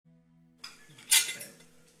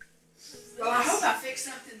Well, I hope I fixed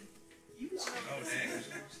something. Oh, dang.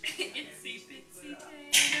 Itsy bitsy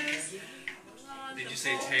potatoes. Did you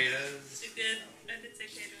say potatoes? I did say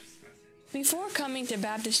potatoes. Before coming to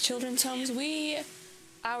Baptist Children's Homes,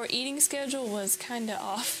 our eating schedule was kind of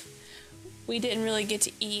off. We didn't really get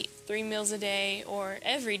to eat 3 meals a day or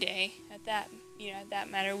every day. At that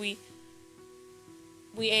matter, we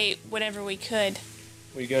ate whatever we could.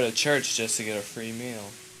 We go to church just to get a free meal.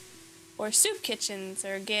 Or soup kitchens,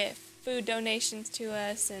 or get food donations to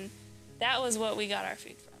us, and that was what we got our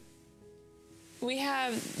food from. We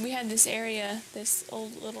had this area, this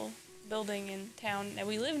old little building in town that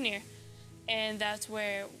we live near, and that's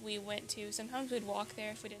where we went to. Sometimes we'd walk there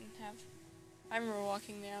if we didn't have. I remember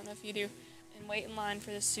walking there, I don't know if you do, and wait in line for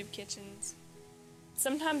the soup kitchens.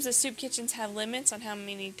 Sometimes the soup kitchens have limits on how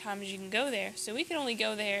many times you can go there, so we could only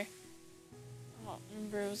go there, I don't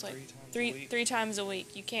remember, it was like three times a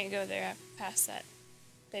week. You can't go there past that.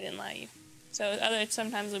 They didn't allow you. So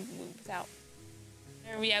sometimes we without.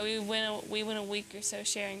 Yeah, we went a week or so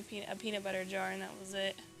sharing a peanut butter jar, and that was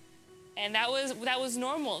it. And that was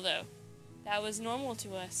normal though. That was normal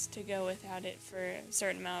to us to go without it for a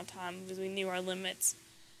certain amount of time because we knew our limits.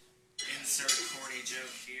 Insert corny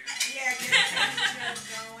joke here. Yeah, get a corny joke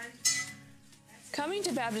going. Coming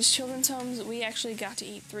to Baptist Children's Homes, we actually got to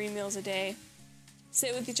eat 3 meals a day,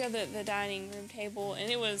 sit with each other at the dining room table, and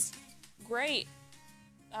it was great.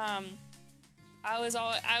 I was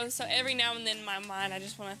so every now and then in my mind I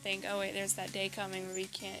just want to think, oh wait, there's that day coming where we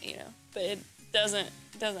can't, but it doesn't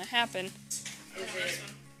happen. Is it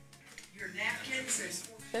your napkins?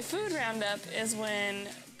 The food roundup is when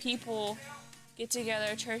people get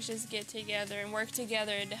together, churches get together and work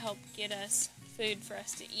together to help get us food for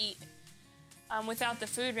us to eat. Without the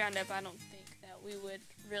food roundup, I don't think that we would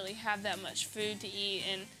really have that much food to eat.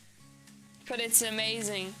 But it's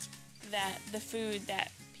amazing that the food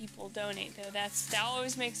that people donate, though, that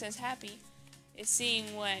always makes us happy, is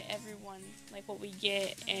seeing what everyone, like what we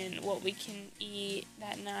get and what we can eat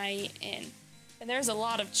that night. And there's a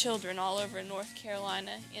lot of children all over North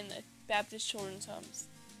Carolina in the Baptist Children's Homes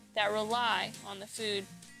that rely on the food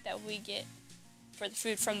that we get for the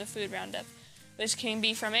food from the food roundup, which can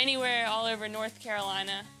be from anywhere all over North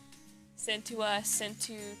Carolina, sent to us, sent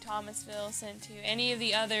to Thomasville, sent to any of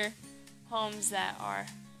the other homes that are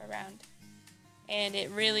around. And it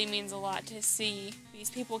really means a lot to see these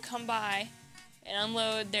people come by and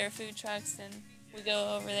unload their food trucks, and we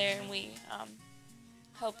go over there and we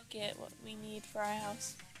help get what we need for our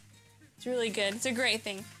house. It's really good. It's a great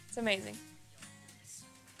thing. It's amazing.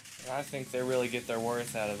 I think they really get their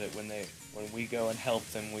worth out of it when we go and help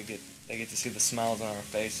them. They get to see the smiles on our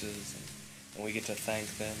faces, and we get to thank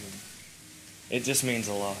them, and it just means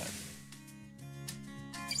a lot.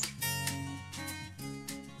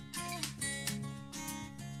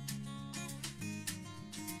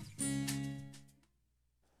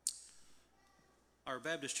 Our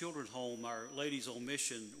Baptist Children's Home, our Ladies on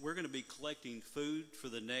Mission, we're going to be collecting food for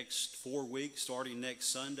the next 4 weeks, starting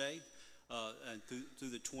next Sunday and through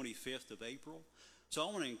the 25th of April. So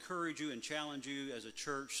I want to encourage you and challenge you as a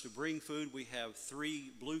church to bring food. We have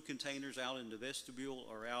 3 blue containers out in the vestibule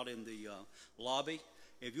or out in the lobby.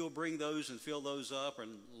 If you'll bring those and fill those up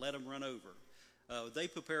and let them run over. They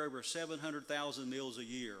prepare over 700,000 meals a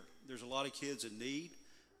year. There's a lot of kids in need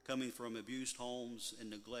coming from abused homes and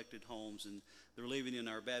neglected homes, and they're living in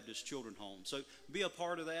our Baptist Children's Home. So be a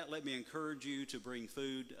part of that. Let me encourage you to bring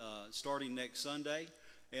food starting next Sunday.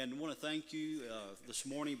 And I want to thank you this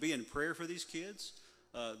morning. Be in prayer for these kids.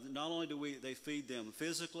 Not only do they feed them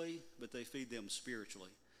physically, but they feed them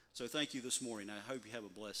spiritually. So thank you this morning. I hope you have a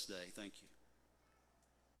blessed day. Thank you.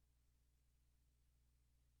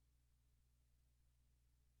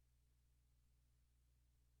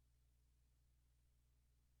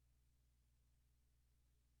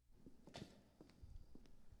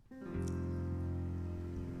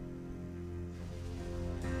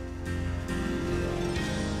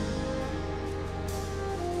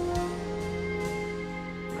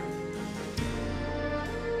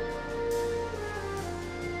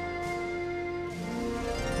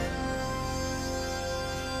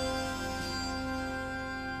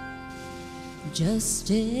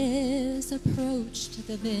 Justice approached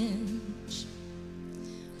the bench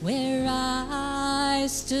where I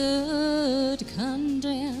stood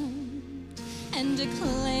condemned and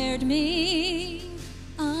declared me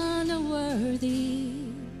unworthy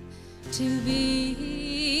to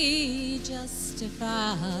be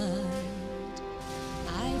justified.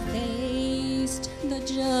 I faced the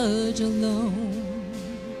judge alone.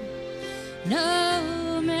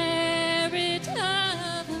 No merit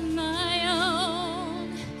of my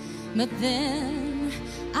own, but then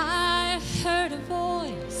I heard a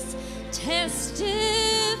voice testify,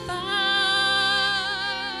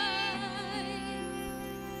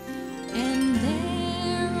 and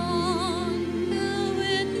there on the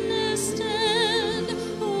witness stand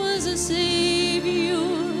was a Savior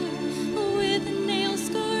with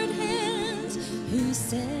nail-scarred hands who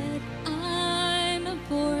said, I'm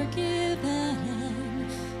forgiven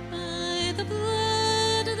by the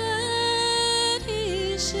blood that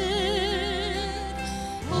He shed.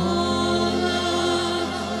 All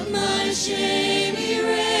of my shame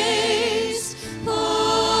erased,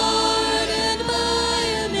 pardoned by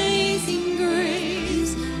amazing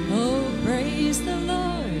grace. Oh, praise the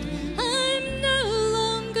Lord, I'm no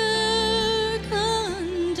longer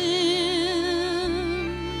condemned.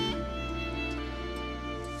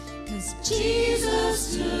 'Cause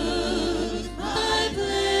Jesus took my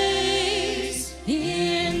place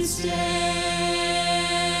instead.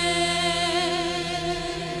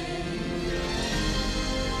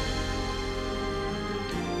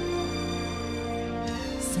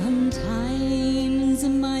 Sometimes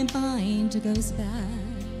my mind goes back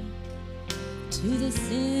to the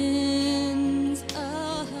sins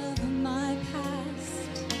of my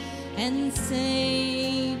past, and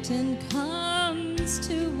Satan comes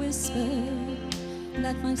to whisper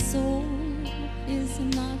that my soul is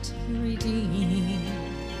not redeemed.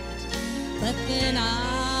 But then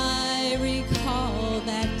I recall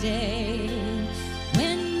that day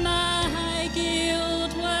when my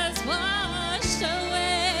guilt was washed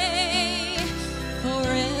away.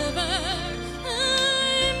 Forever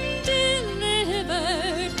I'm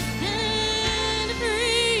delivered and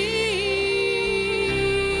free.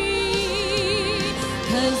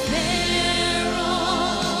 'Cause there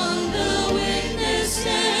on the witness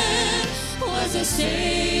stand was a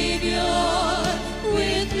Savior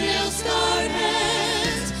with nail-scarred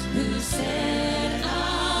hands who said,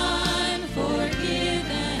 I'm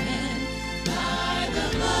forgiven by the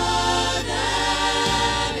blood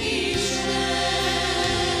that He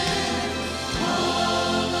shed.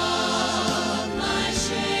 All of my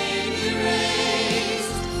shame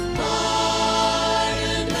erased,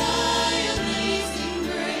 pardoned by amazing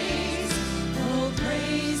grace. Oh,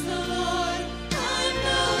 praise the Lord, I'm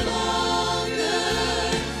no longer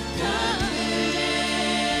condemned.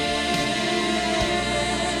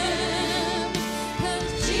 'Cause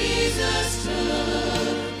Jesus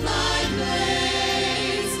took my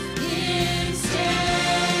place instead.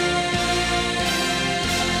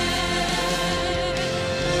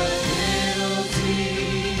 The penalty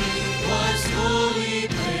was fully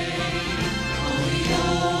paid on the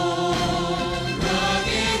old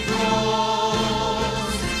rugged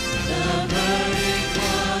cross. The verdict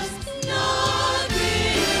was not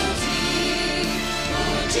guilty,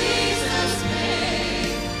 for Jesus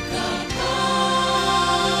paid the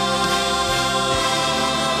cost.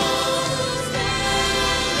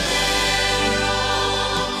 There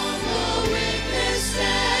on the witness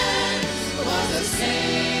stand was a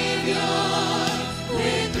Savior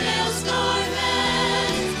with nail-scarred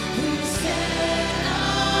hands who said,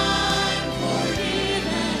 I'm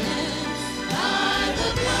forgiven by the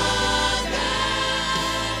blood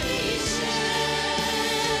that He shed.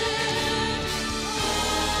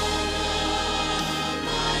 All of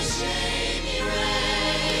my shame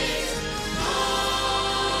erased,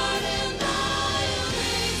 pardoned by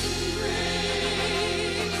amazing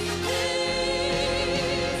grace.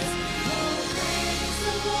 Oh, praise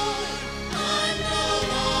the Lord, I'm no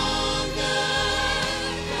longer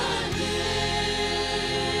condemned.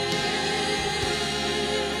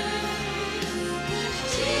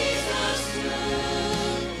 Jesus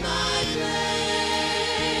took my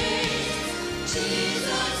place.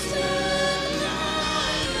 Jesus took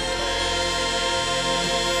my place.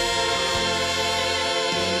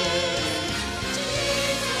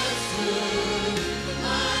 Jesus took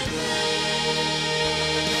my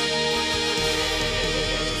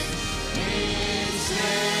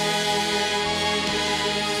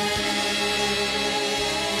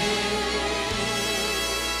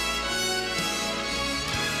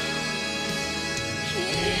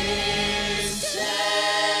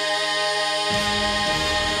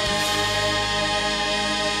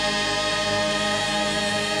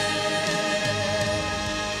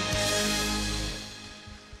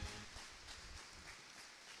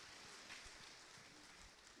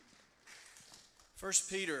First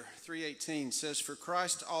Peter 3:18 says, For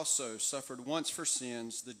Christ also suffered once for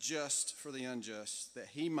sins, the just for the unjust, that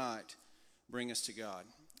He might bring us to God.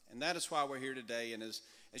 And that is why we're here today. And as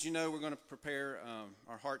you know, we're going to prepare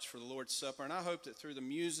our hearts for the Lord's Supper. And I hope that through the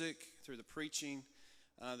music, through the preaching,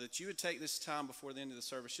 that you would take this time before the end of the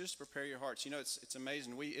service just to prepare your hearts. You know, it's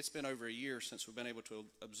amazing. It's been over a year since we've been able to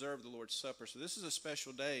observe the Lord's Supper. So this is a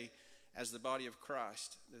special day as the body of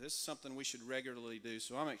Christ. This is something we should regularly do.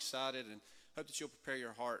 So I'm excited and hope that you'll prepare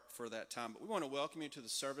your heart for that time. But we want to welcome you to the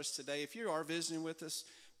service today. If you are visiting with us,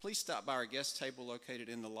 please stop by our guest table located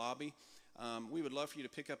in the lobby. We would love for you to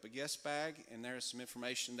pick up a guest bag, and there is some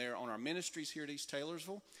information there on our ministries here at East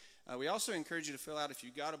Taylorsville. We also encourage you to fill out, if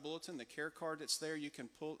you've got a bulletin, the care card that's there, you can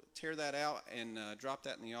tear that out and drop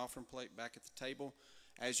that in the offering plate back at the table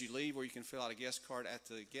as you leave, or you can fill out a guest card at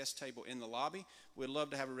the guest table in the lobby. We'd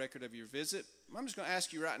love to have a record of your visit. I'm just going to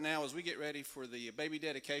ask you right now, as we get ready for the baby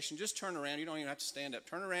dedication, just turn around. You don't even have to stand up.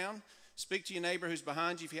 Turn around, speak to your neighbor who's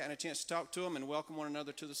behind you if you hadn't a chance to talk to them, and welcome one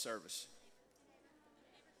another to the service.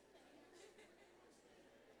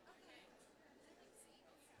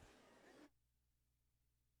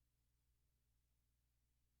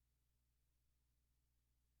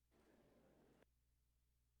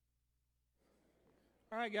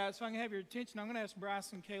 All right, guys, if I can have your attention, I'm going to ask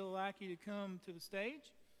Bryce and Kayla Lackey to come to the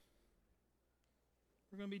stage.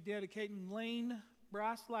 We're going to be dedicating Lane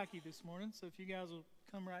Bryce Lackey this morning, so if you guys will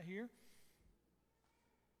come right here.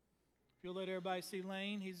 If you'll let everybody see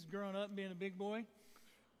Lane, he's growing up and being a big boy.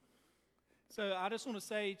 So I just want to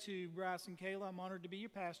say to Bryce and Kayla, I'm honored to be your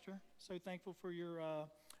pastor. So thankful for your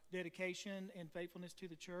dedication and faithfulness to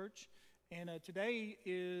the church. And today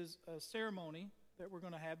is a ceremony that we're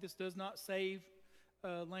going to have. This does not save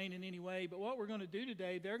Lane in any way, but what we're going to do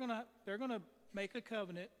today, they're going to make a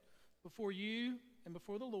covenant before you and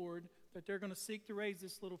before the Lord that they're going to seek to raise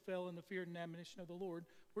this little fellow in the fear and admonition of the Lord.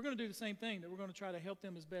 We're going to do the same thing, that we're going to try to help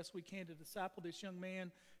them as best we can to disciple this young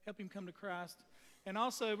man, help him come to Christ, and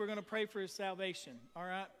also we're going to pray for his salvation. All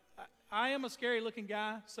right, I am a scary looking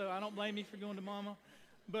guy, so I don't blame you for going to mama,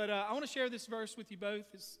 but I want to share this verse with you both.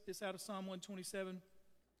 It's out of Psalm 127.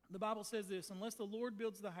 The Bible says this: unless the Lord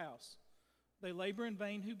builds the house, they labor in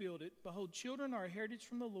vain who build it. Behold, children are a heritage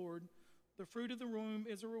from the Lord. The fruit of the womb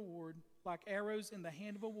is a reward. Like arrows in the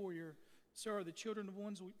hand of a warrior, so are the children of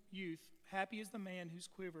one's youth. Happy is the man whose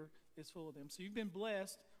quiver is full of them. So you've been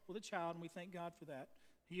blessed with a child, and we thank God for that.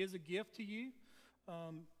 He is a gift to you,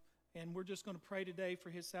 and we're just going to pray today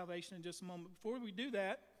for his salvation in just a moment. Before we do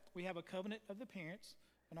that, we have a covenant of the parents,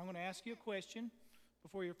 and I'm going to ask you a question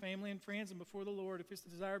before your family and friends and before the Lord. If it's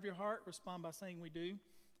the desire of your heart, respond by saying we do.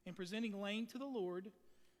 In presenting Lane to the Lord,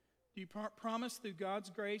 do you promise through God's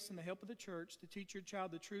grace and the help of the church to teach your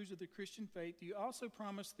child the truths of the Christian faith? Do you also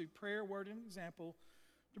promise through prayer, word, and example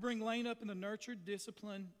to bring Lane up in the nurtured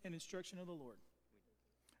discipline and instruction of the Lord?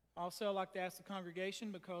 Also, I'd like to ask the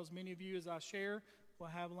congregation, because many of you, as I share, will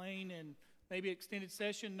have Lane in maybe extended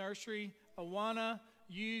session, nursery, Awana,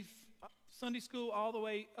 youth, Sunday school, all the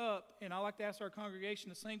way up. And I'd like to ask our congregation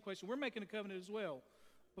the same question. We're making a covenant as well,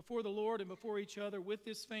 before the Lord and before each other with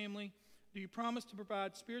this family. Do you promise to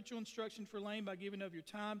provide spiritual instruction for Lane by giving of your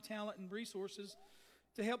time, talent, and resources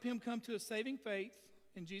to help him come to a saving faith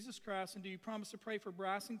in Jesus Christ? And do you promise to pray for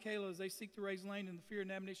Bryce and Kayla as they seek to raise Lane in the fear and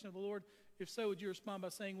admonition of the Lord? If so, would you respond by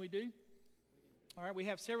saying we do? All right, we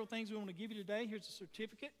have several things we want to give you today. Here's a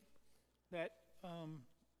certificate that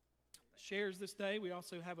shares this day. We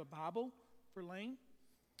also have a Bible for Lane.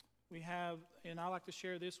 We have, and I like to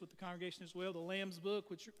share this with the congregation as well, the Lamb's Book,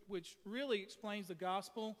 which really explains the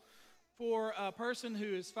gospel for a person who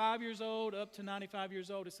is 5 years old up to 95 years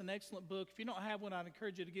old. It's an excellent book. If you don't have one, I'd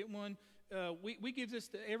encourage you to get one. We give this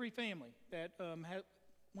to every family that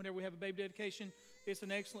whenever we have a baby dedication. It's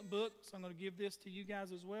an excellent book, so I'm going to give this to you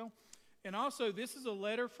guys as well. And also, this is a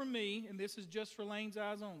letter from me, and this is just for Lane's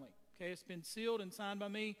eyes only. Okay, it's been sealed and signed by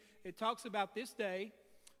me. It talks about this day,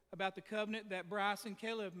 about the covenant that Bryce and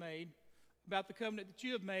Kayla have made, about the covenant that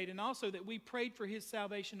you have made, and also that we prayed for his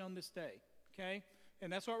salvation on this day, okay?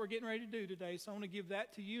 And that's what we're getting ready to do today, so I want to give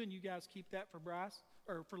that to you, and you guys keep that for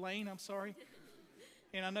for Lane, I'm sorry.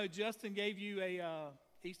 And I know Justin gave you a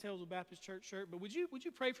East Taylorsville Baptist Church shirt, but would you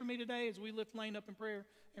pray for me today as we lift Lane up in prayer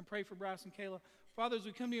and pray for Bryce and Kayla? Father, as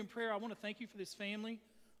we come to you in prayer, I want to thank you for this family.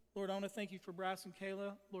 Lord, I want to thank you for Bryce and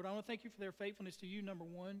Kayla. Lord, I want to thank you for their faithfulness to you, number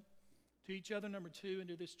one, to each other, number two, and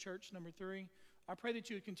to this church, number three. I pray that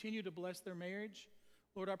you would continue to bless their marriage.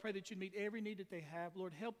 Lord, I pray that you'd meet every need that they have.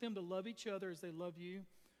 Lord, help them to love each other as they love you.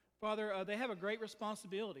 Father, they have a great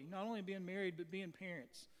responsibility, not only being married, but being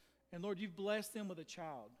parents. And Lord, you've blessed them with a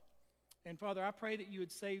child. And Father, I pray that you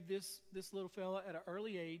would save this little fella at an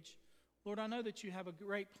early age. Lord, I know that you have a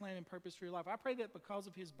great plan and purpose for your life. I pray that because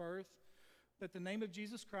of his birth, that the name of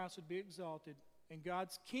Jesus Christ would be exalted and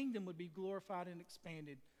God's kingdom would be glorified and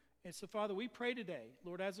expanded. And so, Father, we pray today,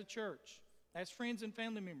 Lord, as a church, as friends and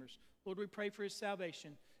family members, Lord, we pray for his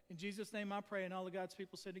salvation. In Jesus' name I pray, and all of God's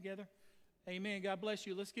people said together, amen. God bless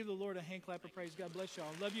you. Let's give the Lord a hand clap of praise. God bless y'all.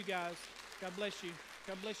 Love you guys. God bless you.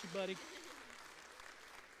 God bless you, buddy.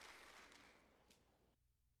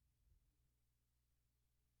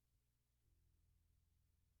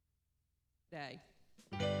 Day.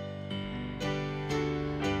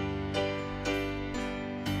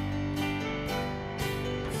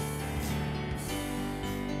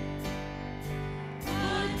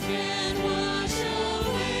 What can wash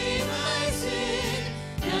away my sin?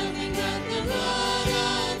 Nothing but the blood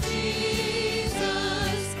of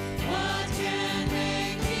Jesus. What can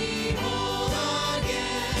make me whole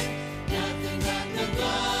again? Nothing but the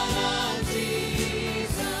blood of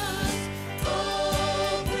Jesus.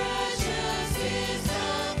 Oh, precious is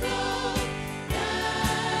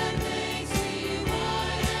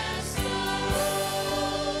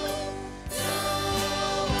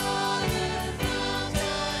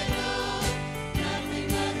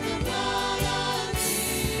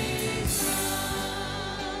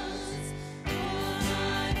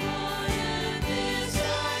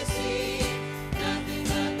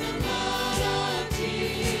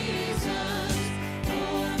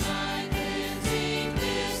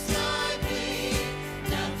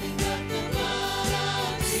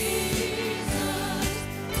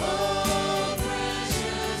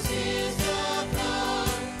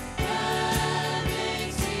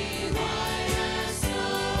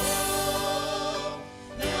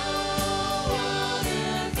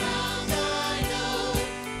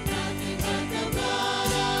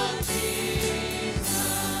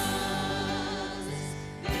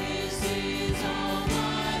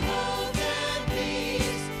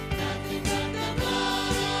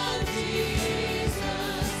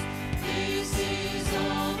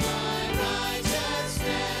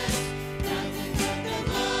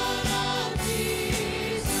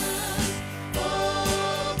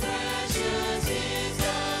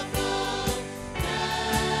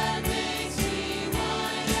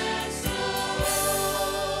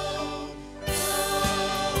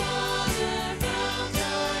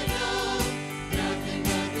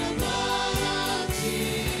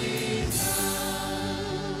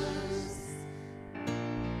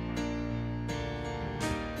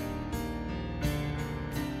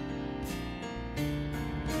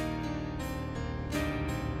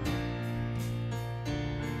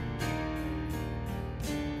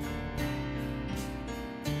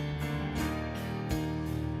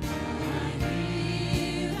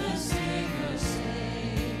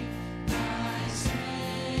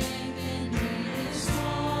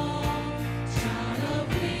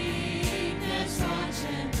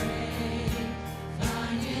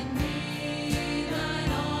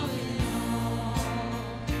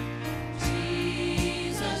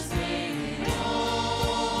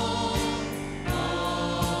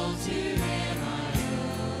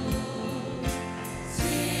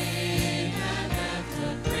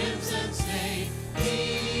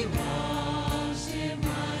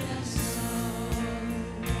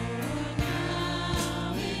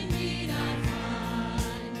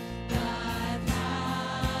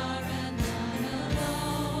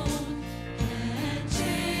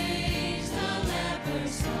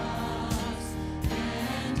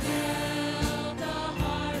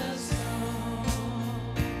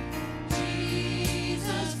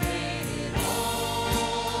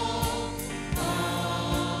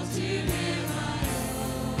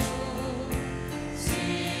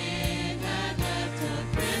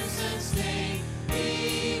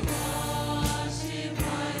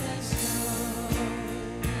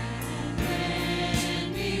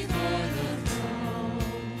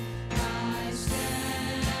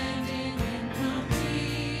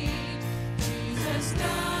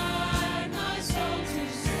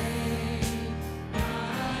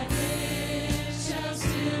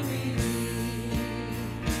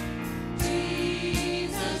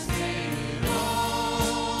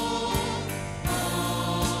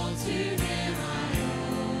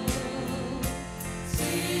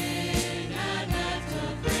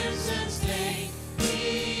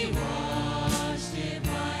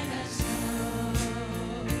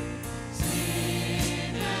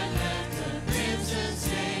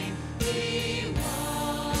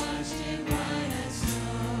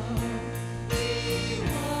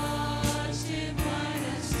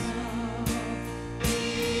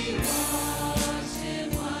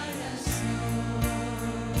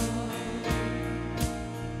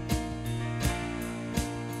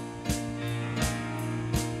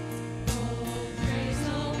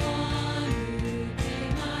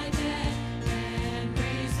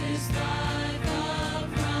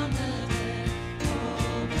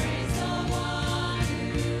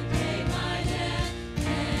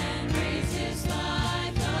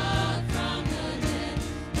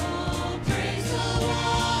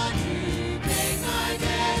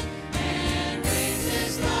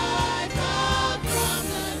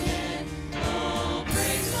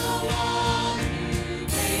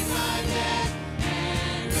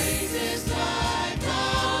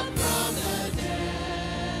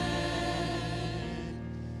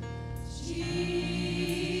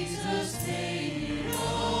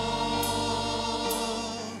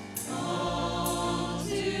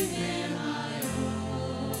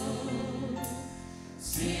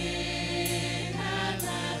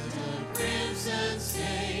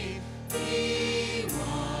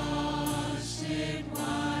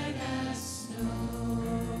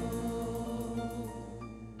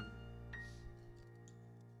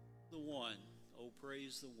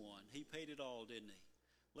praise the one. He paid it all, didn't he?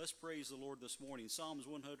 Let's praise the Lord this morning. Psalms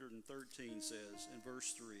 113 says in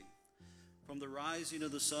verse 3, from the rising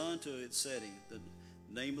of the sun to its setting, the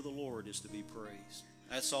name of the Lord is to be praised.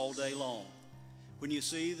 That's all day long. When you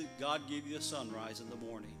see that God give you a sunrise in the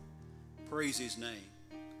morning, praise his name.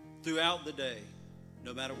 Throughout the day,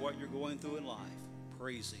 no matter what you're going through in life,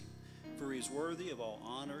 praise him. For he is worthy of all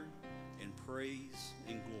honor and praise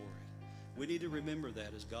and glory. We need to remember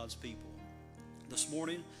that as God's people. This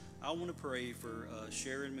morning, I want to pray for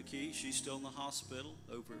Sharon McKee. She's still in the hospital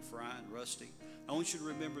over at Fry and Rusty. I want you to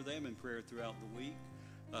remember them in prayer throughout the week.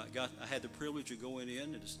 I had the privilege of going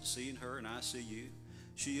in and seeing her in ICU.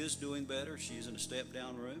 She is doing better. She's in a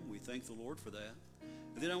step-down room. We thank the Lord for that.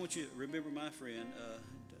 And then I want you to remember my friend,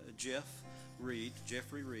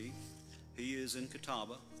 Jeffrey Reed. He is in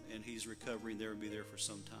Catawba, and he's recovering there and be there for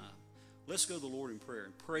some time. Let's go to the Lord in prayer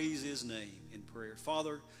and praise his name in prayer.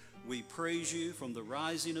 Father, we praise you from the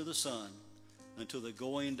rising of the sun until the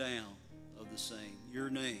going down of the same.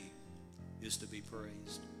 Your name is to be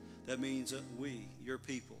praised. That means that we, your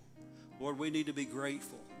people, Lord, we need to be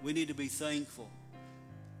grateful. We need to be thankful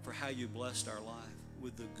for how you blessed our life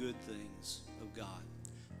with the good things of God.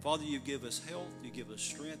 Father, you give us health, you give us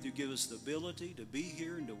strength, you give us the ability to be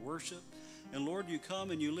here and to worship. And Lord, you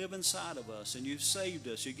come and you live inside of us, and you've saved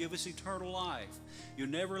us. You give us eternal life. You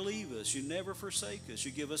never leave us. You never forsake us.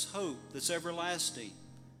 You give us hope that's everlasting.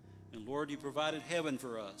 And Lord, you provided heaven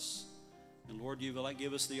for us. And Lord, you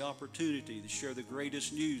give us the opportunity to share the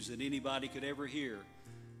greatest news that anybody could ever hear,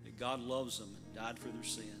 that God loves them and died for their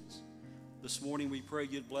sins. This morning we pray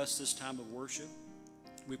you'd bless this time of worship.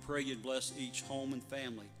 We pray you'd bless each home and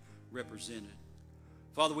family represented.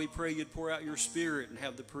 Father, we pray you'd pour out your Spirit and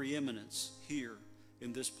have the preeminence here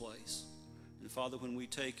in this place. And Father, when we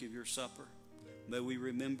take of your supper, may we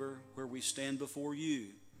remember where we stand before you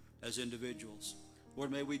as individuals.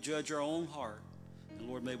 Lord, may we judge our own heart. And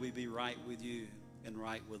Lord, may we be right with you and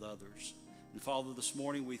right with others. And Father, this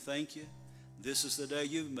morning we thank you. This is the day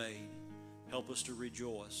you've made. Help us to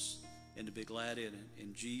rejoice and to be glad in it.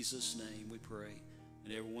 In Jesus' name we pray.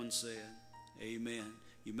 And everyone said, amen.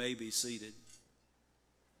 You may be seated.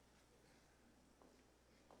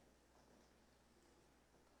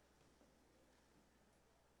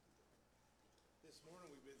 This morning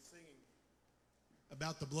we've been singing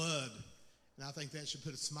about the blood, and I think that should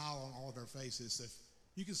put a smile on all of our faces. If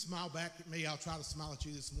you can smile back at me, I'll try to smile at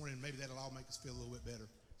you this morning, and maybe that'll all make us feel a little bit better.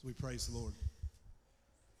 So we praise the Lord.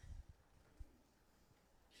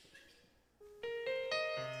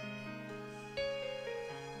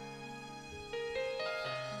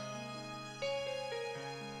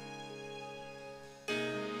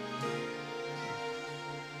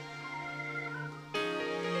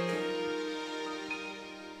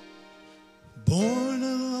 Born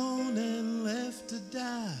alone and left to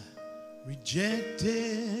die,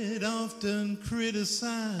 rejected, often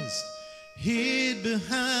criticized, hid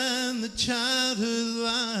behind the childhood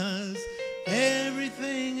lies.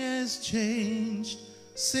 Everything has changed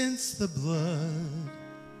since the blood,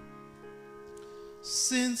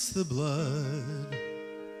 since the blood,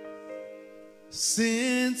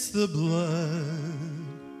 since the blood,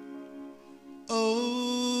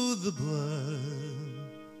 oh, the blood.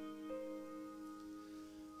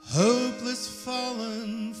 Hopeless,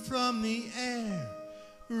 fallen from the air,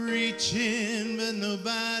 reaching but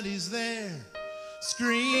nobody's there,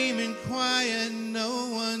 screaming quiet, no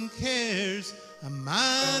one cares. I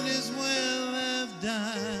might as well have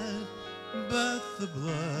died, but the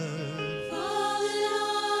blood Falling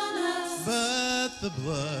on us, but the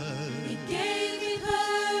blood it gave me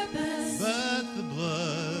purpose, but the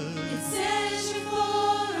blood it set you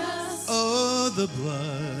for us. oh, the Who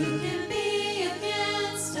blood can be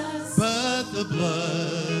against us? but the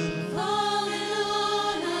blood Falling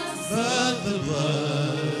on us, but the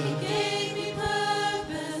blood it gave me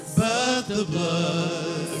purpose, but the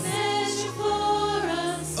blood it set you for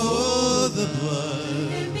us. oh, the Who blood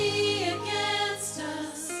can be against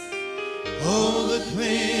us? oh, the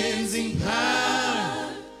cleansing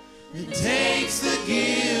power that takes the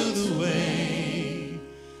guilt away.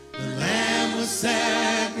 The Lamb was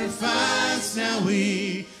sacrificed, now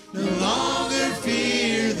we no longer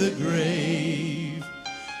fear the grave.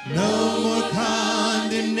 No more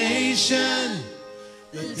condemnation,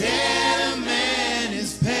 the debt of man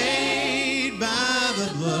is paid by the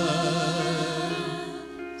blood,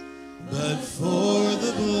 but for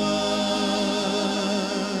the blood,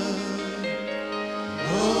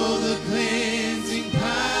 oh, the cleansing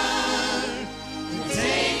power that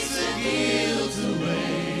takes the guilt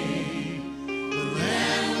away. The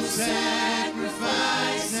Lamb was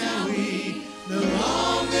sacrificed, now we no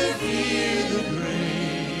longer fear the grave.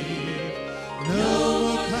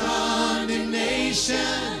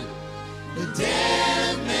 condemnation. The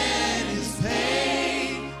debt of man is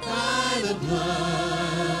paid by the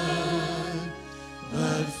blood,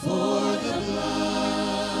 but for the blood,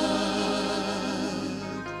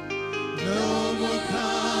 no more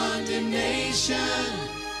condemnation.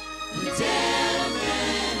 The debt of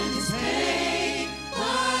man is paid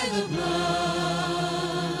by the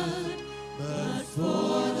blood, but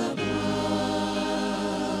for the blood.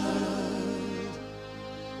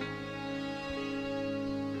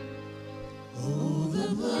 Oh, the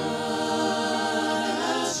blood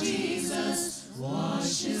of Jesus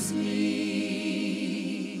washes me.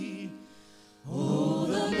 Oh,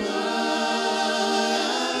 the blood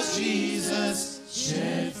of Jesus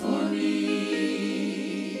shed for me.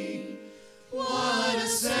 What a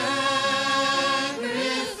sacrifice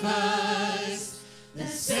that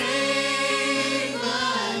saved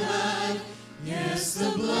my life. Yes,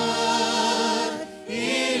 the blood,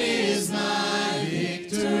 it is my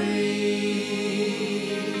victory.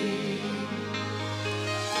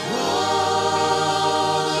 Oh,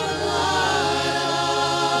 the blood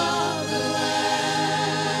of the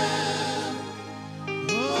Lamb.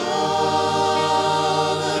 Oh,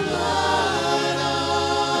 the blood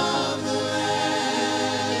of the Lamb.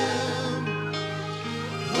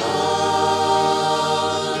 Oh,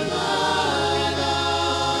 the blood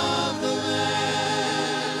of the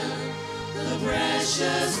Lamb. The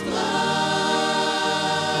precious blood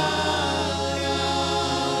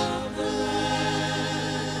of the Lamb.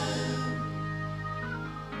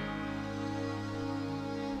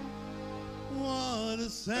 What a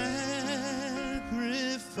sacrifice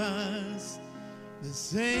that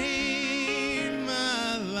saved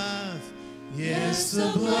my life. Yes,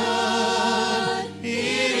 the blood, it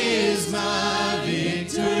is my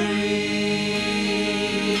victory.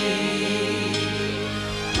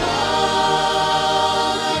 Oh,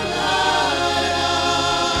 the blood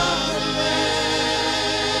of the Lamb.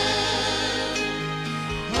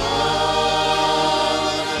 Oh,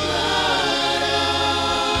 the blood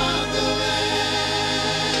of the Lamb.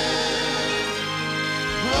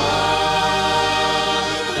 Oh,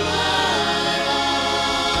 the blood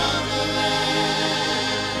of the Lamb.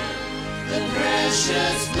 The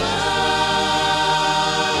precious blood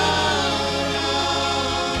of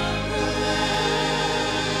the Lamb.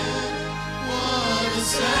 What a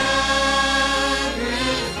sacrifice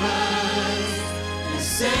that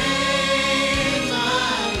saved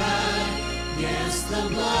my life. Yes, the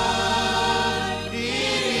blood, it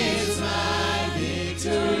is my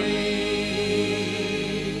victory.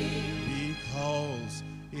 Because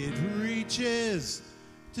it reaches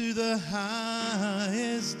to the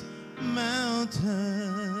highest mountain,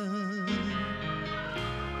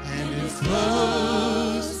 and it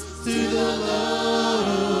flows to the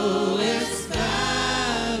lowest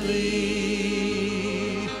valley.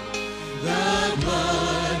 The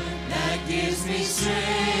blood that gives me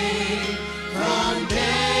strength from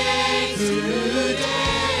day to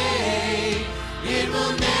day, it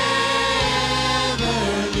will never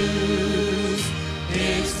lose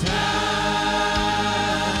its power.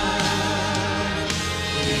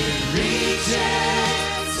 It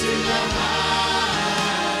reaches to the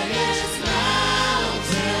highest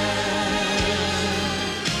mountain,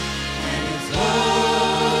 and it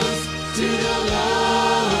flows to the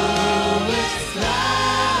lowest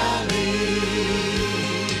valley.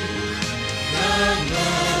 The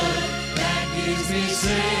blood that gives me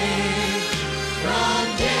strength from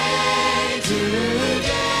day to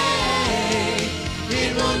day, it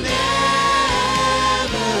will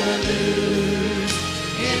never lose.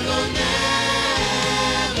 It will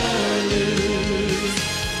never lose.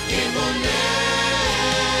 It will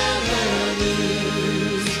never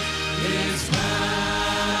lose its power.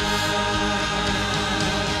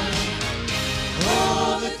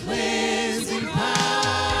 Oh, the cleansing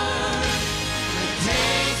power that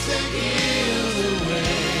takes the guilt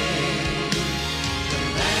away. The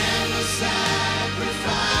Lamb was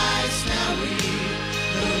sacrificed, now we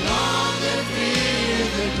no longer fear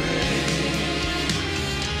the grave.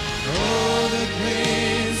 Oh, the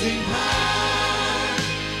cleansing power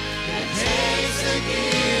that takes the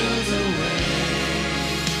guilt away.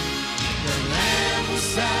 The Lamb was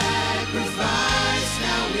sacrificed,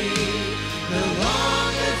 now we no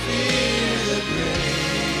longer fear the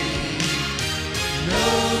grave. No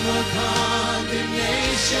more condemnation.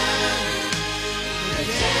 The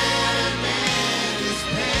debt of man is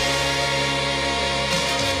paid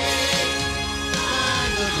by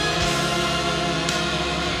the blood,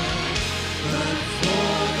 but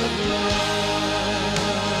for the blood,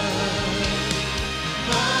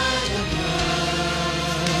 by the blood,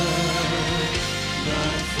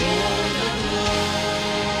 but for the blood.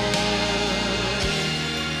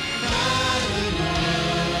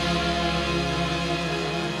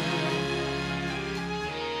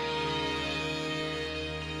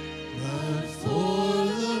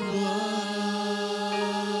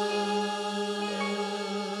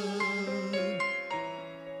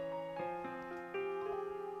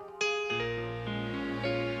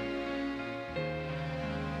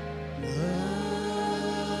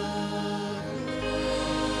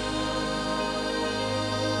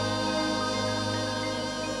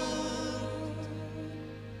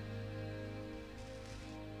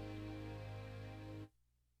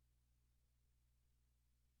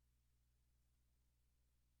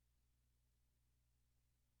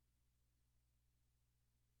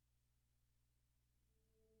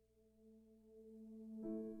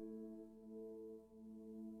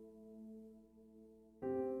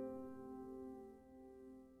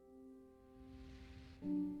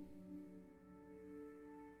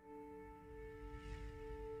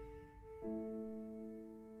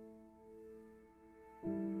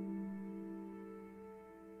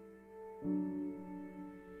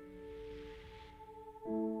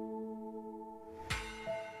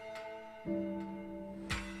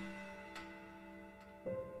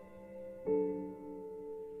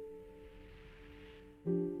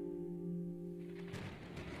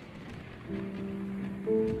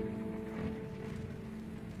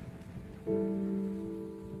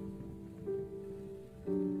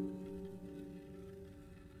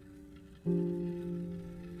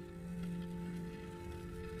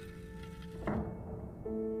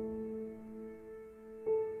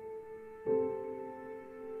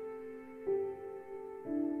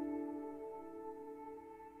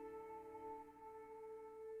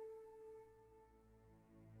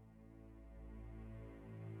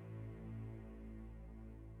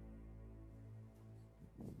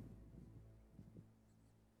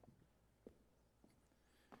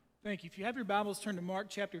 Thank you. If you have your Bibles, turn to Mark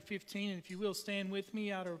chapter 15, and if you will, stand with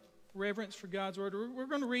me out of reverence for God's word. We're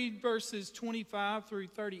going to read verses 25 through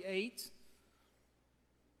 38.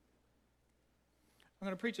 I'm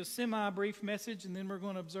going to preach a semi-brief message, and then we're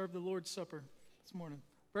going to observe the Lord's Supper this morning.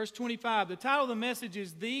 Verse 25, the title of the message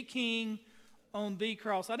is The King on the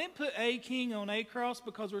Cross. I didn't put a king on a cross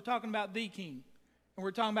because we're talking about the king, and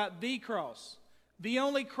we're talking about the cross, the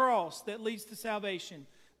only cross that leads to salvation,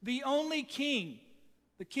 the only king,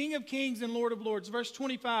 the King of Kings and Lord of Lords. Verse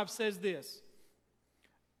 25 says this,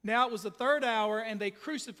 now it was the third hour, and they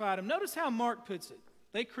crucified him. Notice how Mark puts it.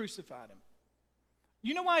 They crucified him.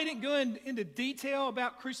 You know why he didn't go into detail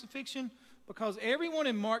about crucifixion? Because everyone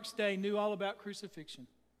in Mark's day knew all about crucifixion.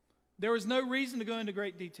 There was no reason to go into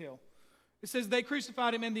great detail. It says they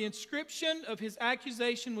crucified him, and the inscription of his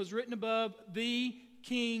accusation was written above, the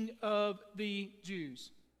King of the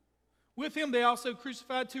Jews. With him they also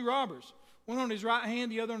crucified two robbers, one on his right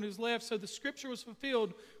hand, the other on his left. So the scripture was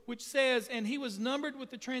fulfilled, which says, and he was numbered with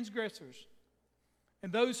the transgressors.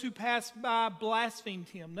 And those who passed by blasphemed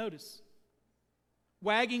him. Notice,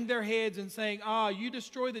 wagging their heads and saying, you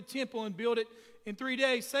destroy the temple and build it in 3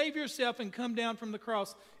 days. Save yourself and come down from the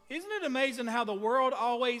cross. Isn't it amazing how the world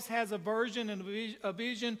always has a version and a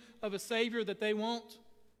vision of a Savior that they want?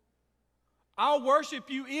 I'll worship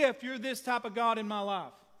you if you're this type of God in my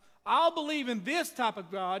life. I'll believe in this type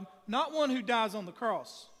of God, not one who dies on the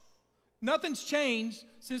cross. Nothing's changed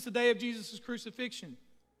since the day of Jesus' crucifixion.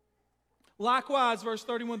 Likewise, verse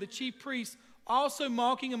 31, the chief priests also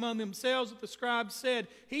mocking among themselves with the scribes said,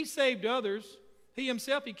 he saved others, he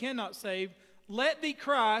himself he cannot save. Let the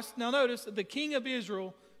Christ, now notice, the King of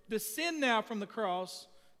Israel, descend now from the cross,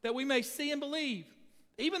 that we may see and believe.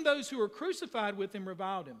 Even those who were crucified with him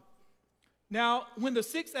reviled him. Now, when the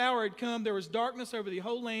 6th hour had come, there was darkness over the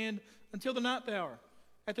whole land until the 9th hour.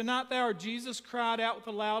 At the 9th hour, Jesus cried out with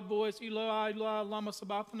a loud voice, Eloi, Eloi, lama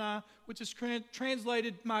sabachthani, which is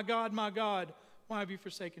translated, my God, why have you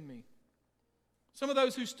forsaken me? Some of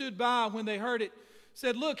those who stood by when they heard it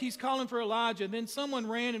said, look, he's calling for Elijah. Then someone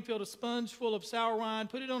ran and filled a sponge full of sour wine,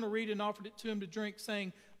 put it on a reed and offered it to him to drink,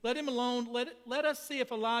 saying, let him alone, let us see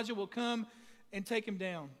if Elijah will come and take him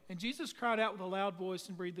down. And Jesus cried out with a loud voice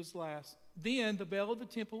and breathed his last. Then the veil of the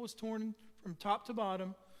temple was torn from top to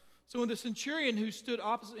bottom. So when the centurion who stood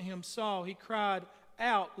opposite him saw, he cried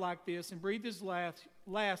out like this and breathed his last,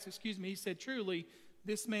 he said, truly,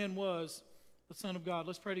 this man was the Son of God.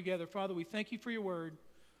 Let's pray together. Father, we thank you for your word.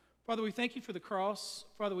 Father, we thank you for the cross.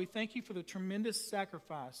 Father, we thank you for the tremendous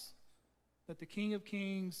sacrifice that the King of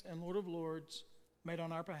Kings and Lord of Lords made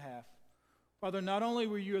on our behalf. Father, not only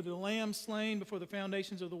were you the Lamb slain before the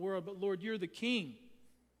foundations of the world, but Lord, you're the King.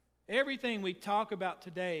 Everything we talk about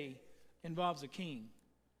today involves a king.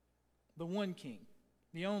 The one king,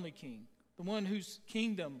 the only king, the one whose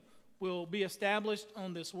kingdom will be established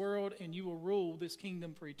on this world, and you will rule this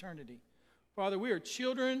kingdom for eternity. Father, we are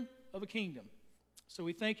children of a kingdom. So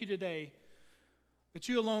we thank you today that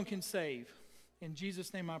you alone can save. In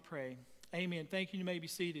Jesus' name I pray. Amen. Thank you. You may be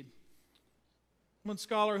seated. One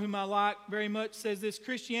scholar whom I like very much says this: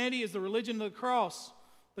 Christianity is the religion of the cross.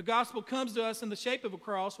 The gospel comes to us in the shape of a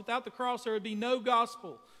cross. Without the cross, there would be no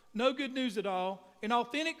gospel, no good news at all. In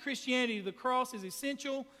authentic Christianity, the cross is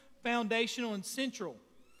essential, foundational, and central.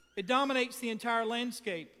 It dominates the entire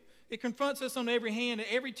landscape. It confronts us on every hand. At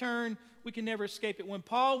every turn, we can never escape it. When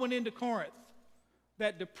Paul went into Corinth,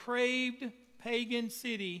 that depraved pagan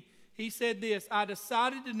city, he said this: I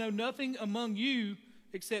decided to know nothing among you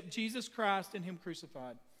except Jesus Christ and him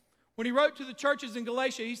crucified. When he wrote to the churches in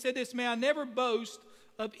Galatia, he said this: may I never boast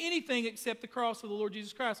of anything except the cross of the Lord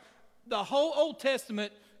Jesus Christ. The whole Old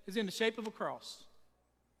Testament is in the shape of a cross.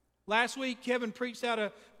 Last week, Kevin preached out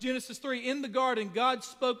of Genesis 3. In the garden, God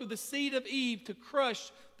spoke of the seed of Eve to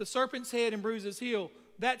crush the serpent's head and bruise his heel.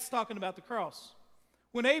 That's talking about the cross.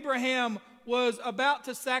 When Abraham was about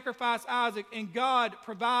to sacrifice Isaac and God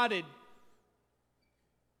provided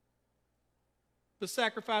the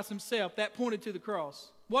sacrifice himself, that pointed to the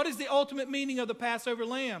cross. What is the ultimate meaning of the Passover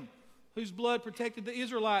lamb, whose blood protected the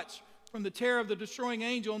Israelites from the terror of the destroying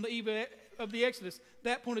angel on the eve of the Exodus?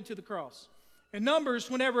 That pointed to the cross. In Numbers,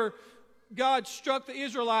 whenever God struck the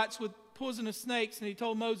Israelites with poisonous snakes and he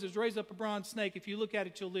told Moses, raise up a bronze snake, if you look at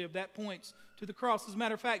it you'll live, that points to the cross. As a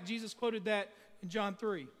matter of fact, Jesus quoted that in John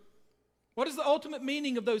 3. What is the ultimate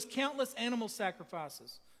meaning of those countless animal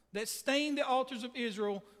sacrifices that stained the altars of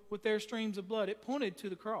Israel with their streams of blood? It pointed to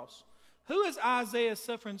the cross. Who is Isaiah's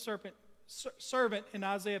suffering servant in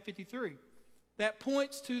Isaiah 53? That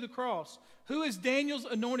points to the cross. Who is Daniel's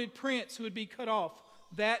anointed prince who would be cut off?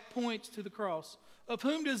 That points to the cross. Of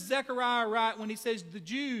whom does Zechariah write when he says the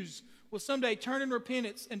Jews will someday turn in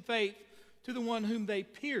repentance and faith to the one whom they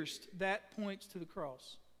pierced. That points to the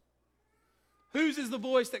cross. Whose is the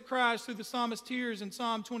voice that cries through the psalmist's tears in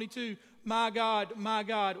Psalm 22, my God,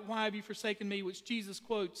 why have you forsaken me?" which Jesus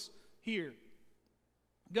quotes here.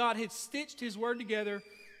 God had stitched his word together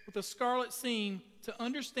with a scarlet seam. To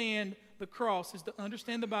understand the cross is to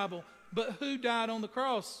understand the Bible. But who died on the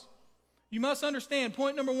cross? You must understand,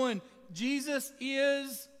 point number one, Jesus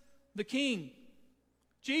is the King.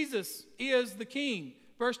 Jesus is the King.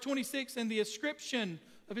 Verse 26, and the inscription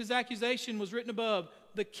of his accusation was written above,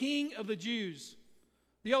 the King of the Jews.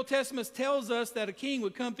 The Old Testament tells us that a king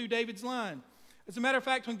would come through David's line. As a matter of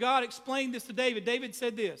fact, when God explained this to David, David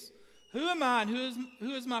said this, "Who am I and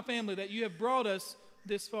who is my family that you have brought us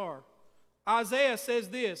this far?" Isaiah says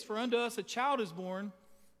this, "For unto us a child is born,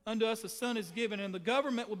 unto us a son is given, and the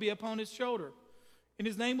government will be upon his shoulder. And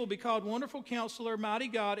his name will be called Wonderful Counselor, Mighty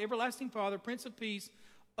God, Everlasting Father, Prince of Peace.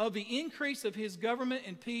 Of the increase of his government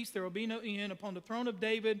and peace there will be no end upon the throne of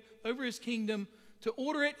David over his kingdom, to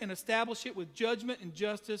order it and establish it with judgment and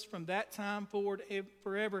justice from that time forward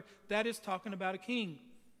forever." That is talking about a king.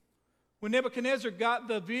 When Nebuchadnezzar got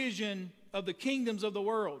the vision of the kingdoms of the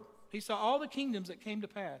world, he saw all the kingdoms that came to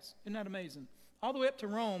pass. Isn't that amazing? All the way up to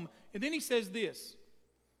Rome. And then he says this,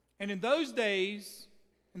 "And in those days,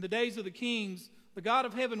 in the days of the kings, the God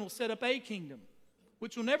of heaven will set up a kingdom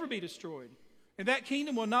which will never be destroyed. And that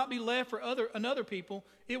kingdom will not be left for another people.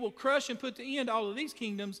 It will crush and put to end all of these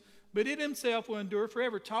kingdoms, but it himself will endure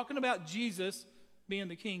forever." Talking about Jesus being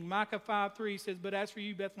the king. Micah 5:3 says, "But as for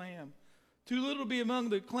you, Bethlehem, too little to be among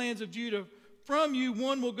the clans of Judah, from you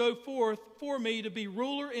one will go forth for me to be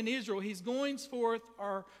ruler in Israel. His goings forth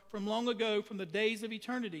are from long ago, from the days of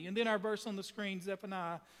eternity." And then our verse on the screen,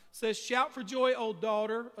 Zephaniah, says, "Shout for joy, O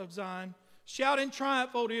daughter of Zion. Shout in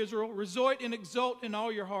triumph, O Israel. Rejoice and exult in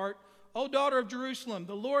all your heart. O daughter of Jerusalem,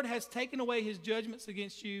 the Lord has taken away his judgments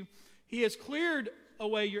against you. He has cleared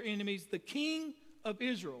away your enemies. The King of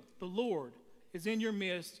Israel, the Lord, is in your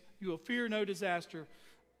midst. You will fear no disaster."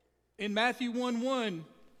 In Matthew 1:1,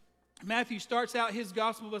 Matthew starts out his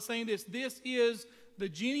gospel by saying this, "This is the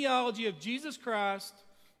genealogy of Jesus Christ,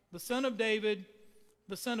 the son of David,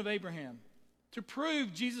 the son of Abraham," to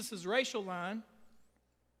prove Jesus' racial line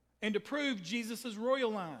and to prove Jesus'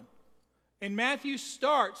 royal line. And Matthew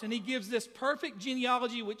starts and he gives this perfect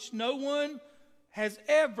genealogy which no one has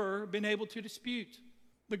ever been able to dispute.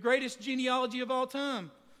 The greatest genealogy of all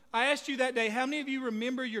time. I asked you that day, how many of you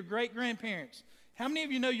remember your great-grandparents? How many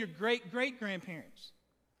of you know your great-great-grandparents?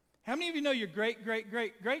 How many of you know your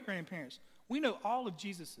great-great-great-great-grandparents? We know all of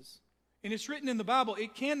Jesus's. And it's written in the Bible.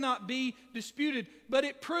 It cannot be disputed, but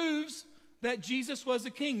it proves that Jesus was the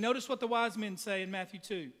king. Notice what the wise men say in Matthew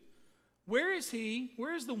 2. "Where is he?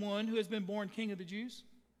 Where is the one who has been born King of the Jews?"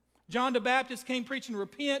 John the Baptist came preaching,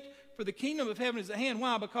 "Repent, for the kingdom of heaven is at hand."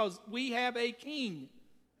 Why? Because we have a king.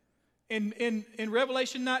 In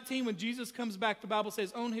Revelation 19, when Jesus comes back, the Bible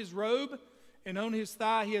says, on his robe and on his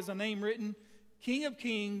thigh he has a name written, King of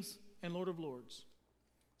Kings and Lord of Lords.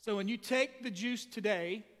 So when you take the juice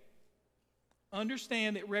today,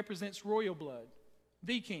 understand it represents royal blood.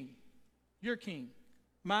 The king, your king,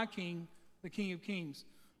 my king, the King of Kings.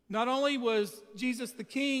 Not only was Jesus the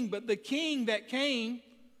king, but the king that came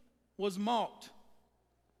was mocked.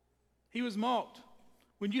 He was mocked.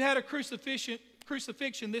 When you had a crucifixion,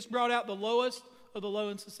 this brought out the lowest of the low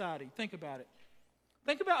in society. Think about it.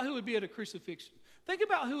 Think about who would be at a crucifixion. Think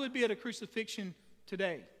about who would be at a crucifixion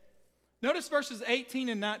today. Notice verses 18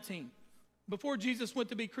 and 19. Before Jesus went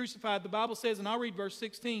to be crucified, the Bible says, and I'll read verse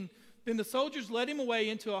 16, "Then the soldiers led him away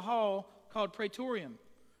into a hall called Praetorium.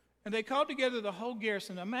 And they called together the whole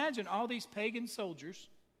garrison." Imagine all these pagan soldiers.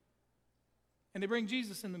 And they bring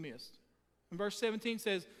Jesus in the midst. And verse 17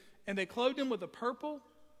 says, "And they clothed him with purple,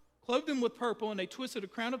 and they twisted a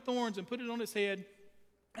crown of thorns and put it on his head.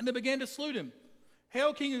 And they began to salute him.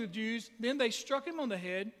 'Hail, King of the Jews.' Then they struck him on the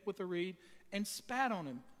head with a reed and spat on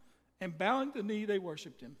him. And bowing the knee, they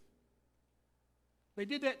worshiped him." They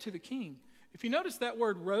did that to the king. If you notice that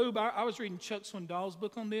word robe, I was reading Chuck Swindoll's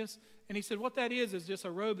book on this, and he said what that is just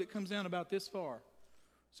a robe that comes down about this far.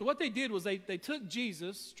 So what they did was they took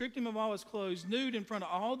Jesus, stripped him of all his clothes, nude in front of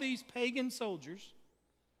all these pagan soldiers,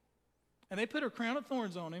 and they put a crown of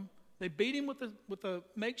thorns on him. They beat him with a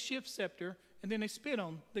makeshift scepter, and then they spit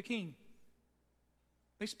on the king.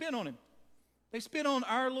 They spit on him. They spit on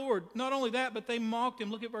our Lord. Not only that, but they mocked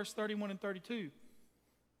him. Look at verse 31 and 32.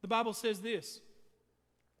 The Bible says this,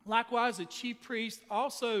 "Likewise, the chief priest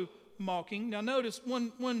also mocking." Now notice,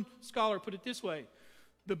 one scholar put it this way.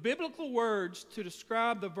 The biblical words to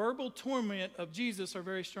describe the verbal torment of Jesus are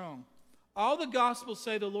very strong. All the Gospels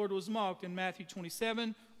say the Lord was mocked in Matthew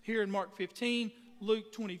 27. here in Mark 15,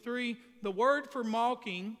 Luke 23. The word for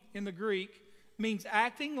mocking in the Greek means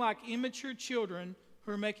acting like immature children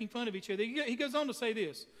who are making fun of each other. He goes on to say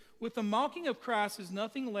this: with the mocking of Christ is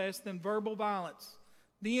nothing less than verbal violence.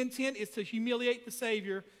 The intent is to humiliate the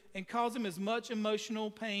Savior and cause him as much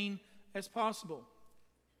emotional pain as possible.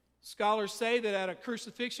 Scholars say that at a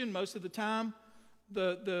crucifixion, most of the time,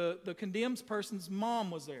 the condemned person's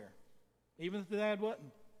mom was there, even if the dad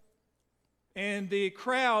wasn't. And the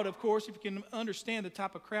crowd, of course, if you can understand the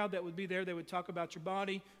type of crowd that would be there, they would talk about your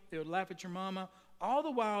body, they would laugh at your mama. All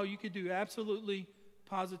the while, you could do absolutely,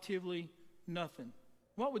 positively nothing.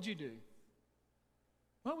 What would you do?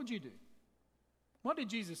 What would you do? What did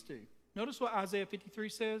Jesus do? Notice what Isaiah 53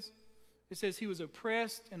 says. It says, he was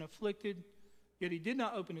oppressed and afflicted, yet he did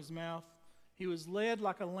not open his mouth. He was led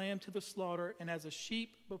like a lamb to the slaughter, and as a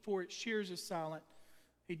sheep before its shears is silent,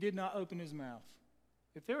 he did not open his mouth.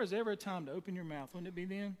 If there was ever a time to open your mouth, wouldn't it be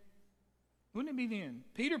then? Wouldn't it be then?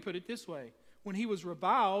 Peter put it this way: when he was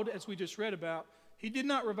reviled, as we just read about, he did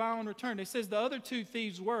not revile in return. It says the other two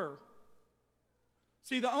thieves were.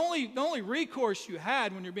 See, the only recourse you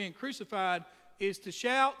had when you're being crucified is to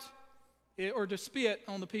shout or to spit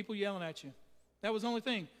on the people yelling at you. That was the only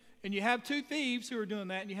thing. And you have two thieves who are doing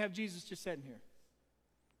that, and you have Jesus just sitting here.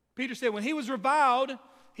 Peter said when he was reviled,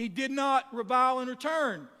 he did not revile in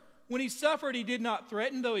return. When he suffered, he did not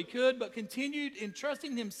threaten, though he could, but continued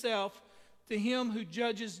entrusting himself to him who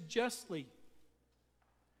judges justly.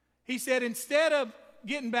 He said, instead of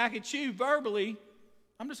getting back at you verbally,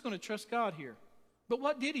 I'm just going to trust God here. But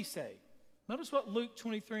what did he say? Notice what Luke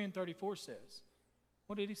 23 and 34 says.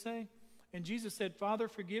 What did he say? And Jesus said, Father,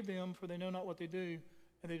 forgive them, for they know not what they do.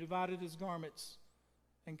 And they divided his garments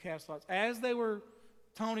and cast lots. As they were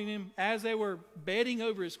taunting him, as they were betting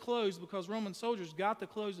over his clothes, because Roman soldiers got the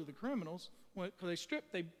clothes of the criminals, because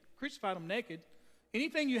they crucified them naked.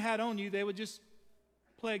 Anything you had on you, they would just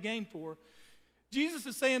play a game for. Jesus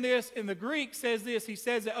is saying this, and the Greek says this. He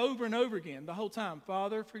says it over and over again the whole time.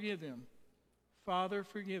 Father, forgive them. Father,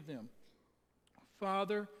 forgive them.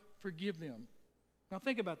 Father, forgive them. Now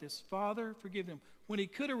think about this. Father, forgive them. When he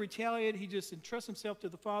could have retaliated, he just entrusts himself to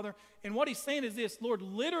the Father. And what he's saying is this: Lord,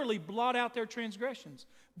 literally blot out their transgressions.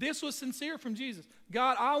 This was sincere from Jesus.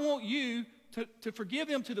 God, I want you to forgive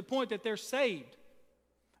them to the point that they're saved.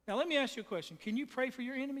 Now let me ask you a question. Can you pray for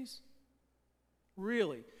your enemies?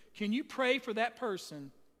 Really? Can you pray for that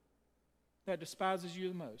person that despises you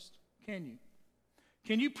the most? Can you?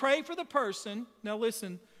 Can you pray for the person, now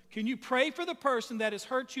listen, can you pray for the person that has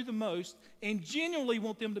hurt you the most and genuinely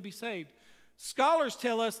want them to be saved? Scholars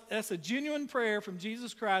tell us that's a genuine prayer from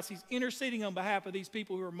Jesus Christ. He's interceding on behalf of these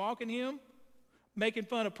people who are mocking him, making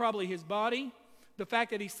fun of probably his body, the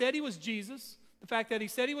fact that he said he was Jesus, the fact that he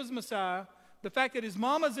said he was Messiah, the fact that his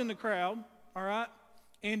mama's in the crowd, all right?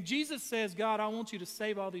 And Jesus says, God, I want you to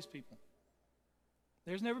save all these people.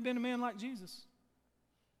 There's never been a man like Jesus.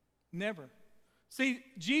 Never. See,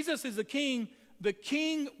 Jesus is the king. The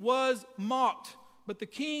king was mocked, but the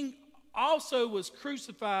king also was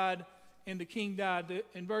crucified, and the king died.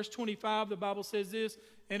 In verse 25, the Bible says this,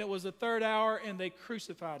 and it was the third hour, and they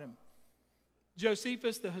crucified him.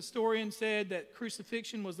 Josephus, the historian, said that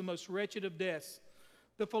crucifixion was the most wretched of deaths.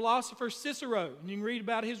 The philosopher Cicero, and you can read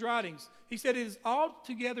about his writings, he said it is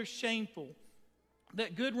altogether shameful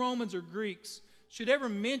that good Romans or Greeks should ever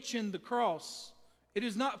mention the cross. It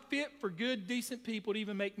is not fit for good, decent people to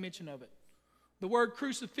even make mention of it. The word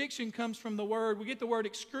crucifixion comes from we get the word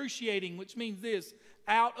excruciating, which means this: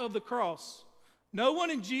 out of the cross. No one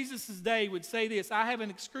in Jesus' day would say this: I have an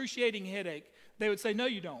excruciating headache. They would say, no,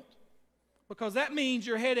 you don't. Because that means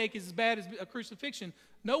your headache is as bad as a crucifixion.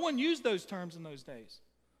 No one used those terms in those days.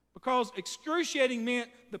 Because excruciating meant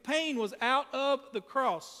the pain was out of the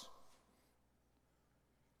cross.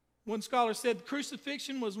 One scholar said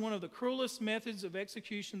crucifixion was one of the cruelest methods of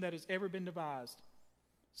execution that has ever been devised.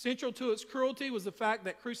 Central to its cruelty was the fact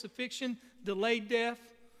that crucifixion delayed death,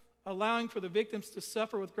 allowing for the victims to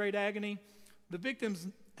suffer with great agony. The victims'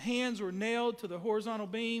 hands were nailed to the horizontal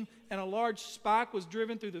beam, and a large spike was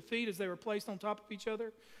driven through the feet as they were placed on top of each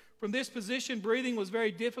other. From this position, breathing was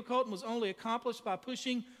very difficult and was only accomplished by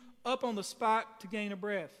pushing up on the spike to gain a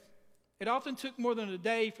breath. It often took more than a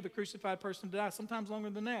day for the crucified person to die, sometimes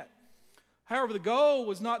longer than that. However, the goal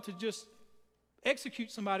was not to just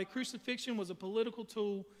execute somebody. Crucifixion was a political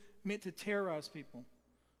tool meant to terrorize people.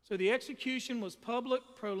 So the execution was public,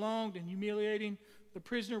 prolonged, and humiliating. The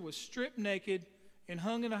prisoner was stripped naked and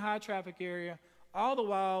hung in a high traffic area, all the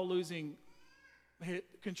while losing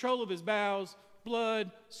control of his bowels,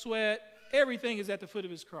 blood, sweat. Everything is at the foot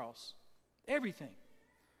of his cross. Everything.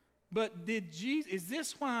 But is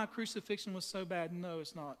this why crucifixion was so bad? No,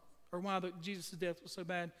 it's not. Or why Jesus' death was so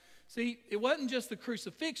bad. See, it wasn't just the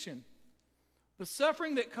crucifixion. The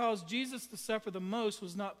suffering that caused Jesus to suffer the most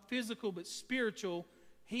was not physical but spiritual.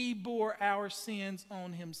 He bore our sins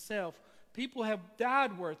on himself. People have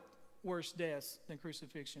died worse deaths than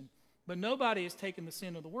crucifixion, but nobody has taken the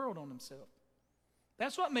sin of the world on himself.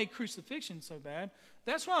 That's what made crucifixion so bad.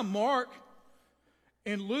 That's why Mark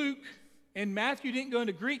and Luke and Matthew didn't go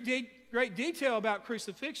into great detail about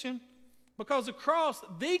crucifixion, because the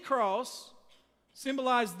cross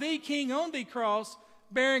symbolized the king on the cross,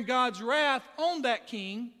 bearing God's wrath on that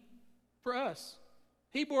king for us.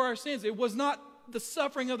 He bore our sins. It was not the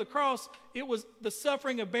suffering of the cross, it was the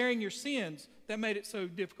suffering of bearing your sins that made it so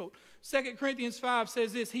difficult. 2 Corinthians 5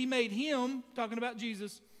 says this: he made him, talking about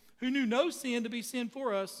Jesus, who knew no sin, to be sin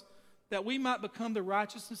for us, that we might become the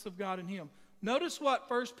righteousness of God in him. Notice what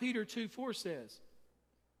 1 Peter 2:4 says.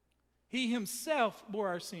 He himself bore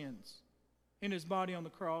our sins in his body on the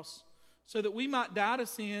cross, so that we might die to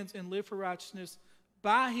sins and live for righteousness.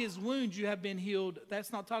 By his wounds you have been healed.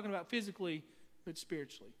 That's not talking about physically, but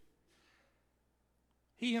spiritually.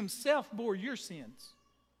 He himself bore your sins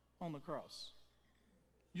on the cross.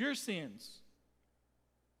 Your sins.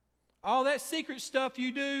 All that secret stuff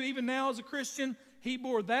you do, even now as a Christian, he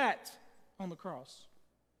bore that on the cross.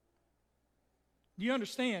 Do you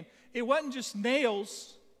understand? It wasn't just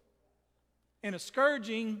nails and a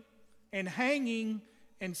scourging and hanging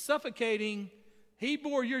and suffocating. He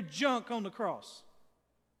bore your junk on the cross.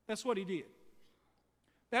 That's what he did.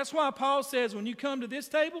 That's why Paul says when you come to this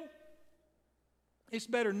table, it's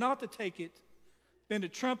better not to take it than to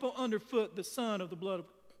trample underfoot the Son of the blood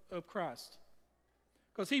of Christ.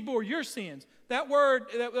 Because he bore your sins. That word,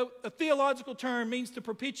 a theological term, means to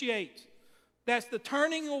propitiate. That's the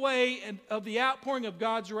turning away of the outpouring of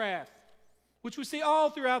God's wrath, which we see all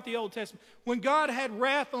throughout the Old Testament. When God had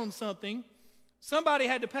wrath on something, somebody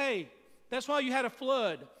had to pay. That's why you had a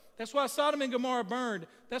flood. That's why Sodom and Gomorrah burned.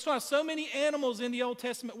 That's why so many animals in the Old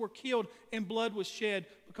Testament were killed and blood was shed,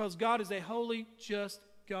 because God is a holy, just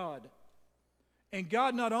God. And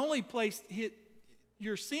God not only placed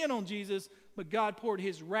your sin on Jesus, but God poured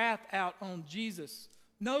his wrath out on Jesus.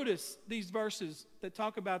 Notice these verses that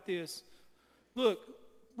talk about this. Look,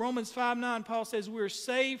 Romans 5:9, Paul says we're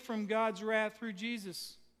saved from God's wrath through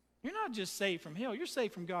Jesus. You're not just saved from hell, you're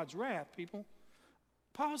saved from God's wrath, people.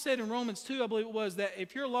 Paul said in Romans 2, I believe it was, that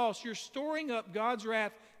if you're lost, you're storing up God's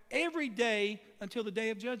wrath every day until the day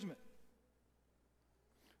of judgment.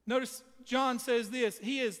 Notice John says this: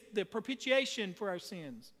 he is the propitiation for our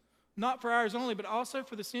sins. Not for ours only, but also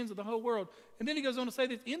for the sins of the whole world. And then he goes on to say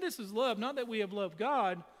that in this is love, not that we have loved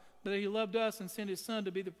God, but that he loved us and sent his Son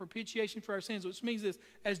to be the propitiation for our sins, which means this: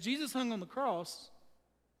 as Jesus hung on the cross,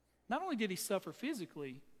 not only did he suffer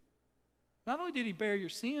physically, not only did he bear your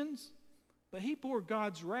sins, but he bore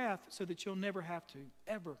God's wrath so that you'll never have to,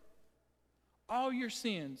 ever. All your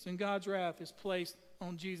sins and God's wrath is placed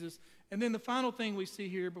on Jesus. And then the final thing we see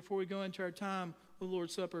here before we go into our time with the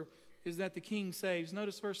Lord's Supper is that the King saves.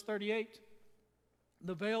 Notice verse 38.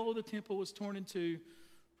 The veil of the temple was torn in two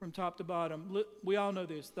from top to bottom. We all know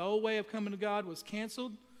this. The old way of coming to God was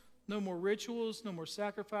canceled. No more rituals, no more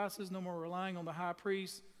sacrifices, no more relying on the high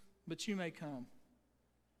priest, but you may come.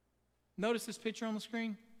 Notice this picture on the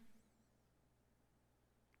screen.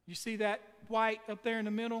 You see that white up there in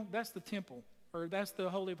the middle? That's the temple, or that's the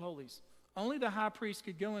Holy of Holies. Only the high priest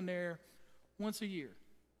could go in there once a year.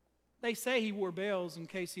 They say he wore bells in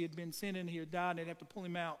case he had been sinning, he had died, and they'd have to pull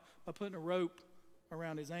him out by putting a rope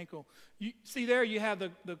around his ankle. You see there, you have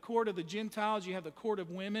the court of the Gentiles, you have the court of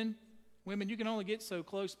women. Women, you can only get so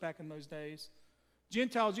close back in those days.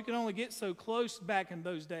 Gentiles, you can only get so close back in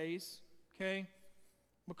those days, okay?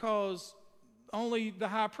 Because only the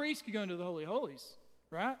high priest could go into the Holy of Holies,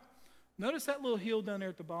 right? Notice that little hill down there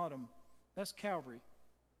at the bottom. That's Calvary.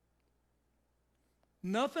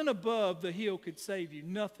 Nothing above the hill could save you.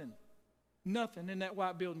 Nothing. Nothing in that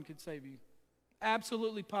white building could save you.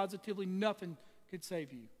 Absolutely, positively nothing could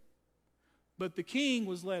save you. But the King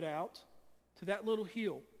was led out to that little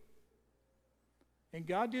hill. And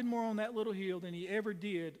God did more on that little hill than he ever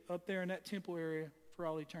did up there in that temple area for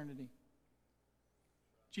all eternity.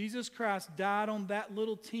 Jesus Christ died on that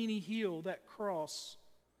little teeny hill, that cross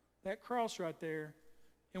right there.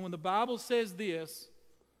 And when the Bible says this,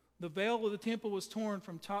 the veil of the temple was torn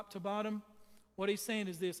from top to bottom, what he's saying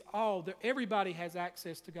is this: everybody has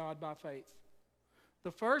access to God by faith.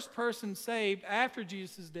 The first person saved after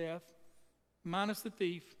Jesus' death, minus the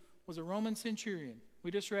thief, was a Roman centurion.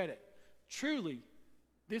 We just read it. Truly,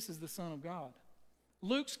 this is the Son of God.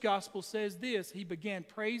 Luke's gospel says this: he began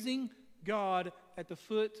praising God at the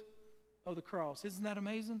foot of the cross. Isn't that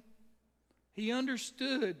amazing? He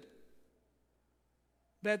understood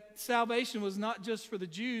that salvation was not just for the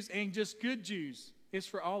Jews and just good Jews. It's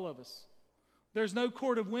for all of us. There's no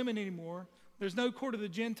court of women anymore. There's no court of the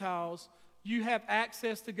Gentiles. You have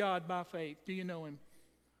access to God by faith. Do you know Him?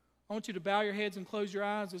 I want you to bow your heads and close your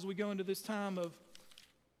eyes as we go into this time of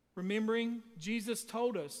remembering. Jesus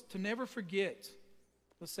told us to never forget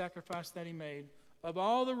the sacrifice that He made. Of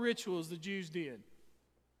all the rituals the Jews did,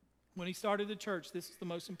 when He started the church, this is the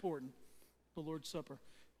most important, the Lord's Supper.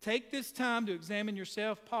 Take this time to examine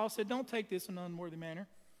yourself. Paul said, don't take this in an unworthy manner.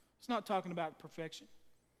 It's not talking about perfection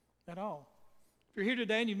at all. If you're here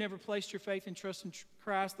today and you've never placed your faith and trust in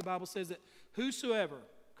Christ, the Bible says that whosoever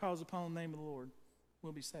calls upon the name of the Lord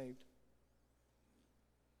will be saved.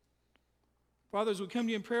 Father, as we come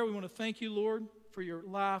to you in prayer, we want to thank you, Lord, for your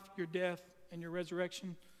life, your death, and your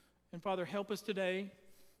resurrection. And Father, help us today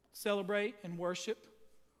celebrate and worship,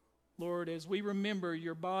 Lord, as we remember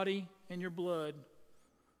your body and your blood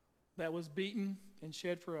that was beaten and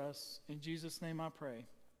shed for us. In Jesus' name I pray.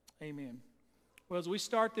 Amen. Well, as we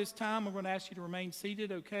start this time, I'm going to ask you to remain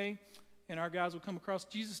seated, okay? And our guys will come across.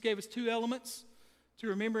 Jesus gave us two elements to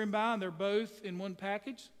remember Him by, and they're both in one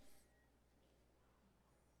package.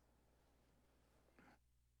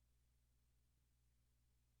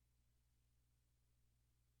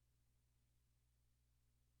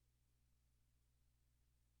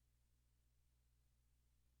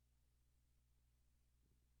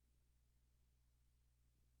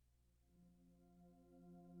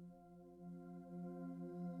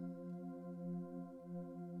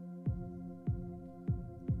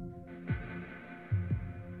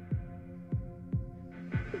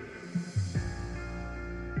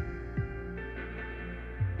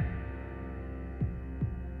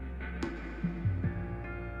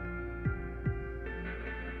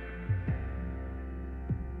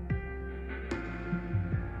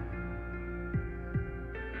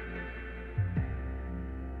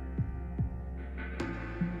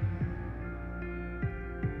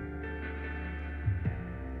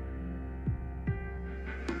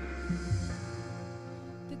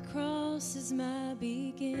 Cross is my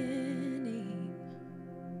beginning,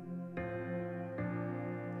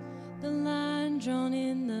 the line drawn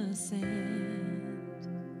in the sand,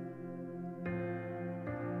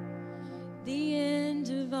 the end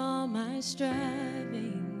of all my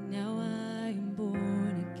striving. Now I am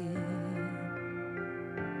born again.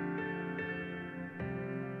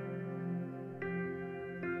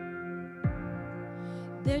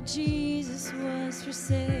 There Jesus was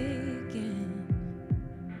forsaken,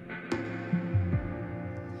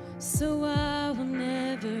 so I will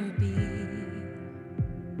never be.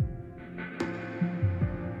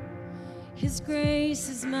 His grace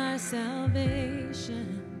is my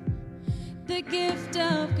salvation, the gift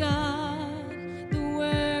of God, the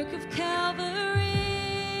work of Calvary.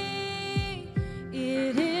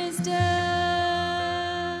 It is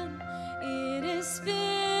done, it is finished.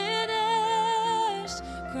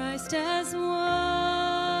 Christ has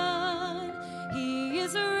won, He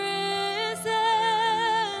is risen.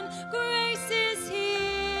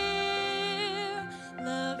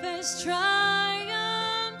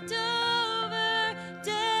 Triumphed over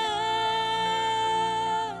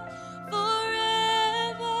death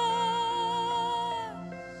forever.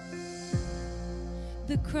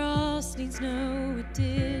 The cross needs no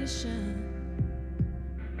addition.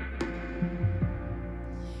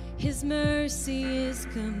 His mercy is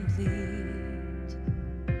complete.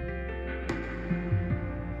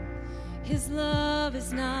 His love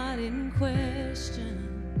is not in question.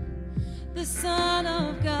 The Son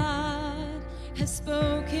of God has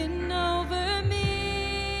spoken over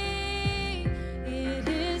me. It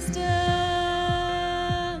is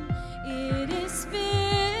done, it is finished.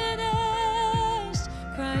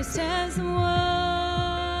 Christ has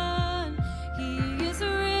won, He is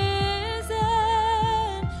risen.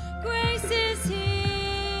 Grace is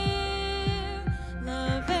here,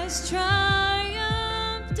 love has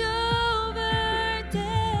triumphed over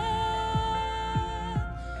death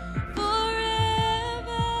forever.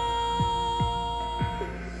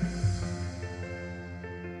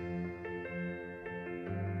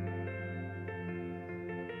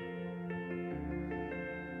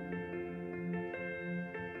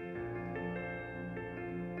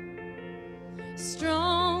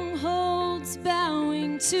 Strongholds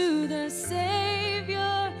bowing to the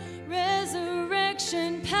Savior,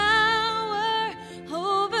 resurrection power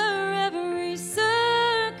over every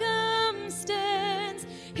circumstance.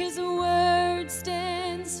 His word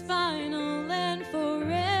stands final and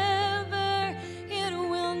forever. It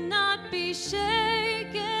will not be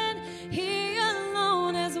shaken. He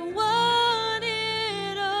alone has won.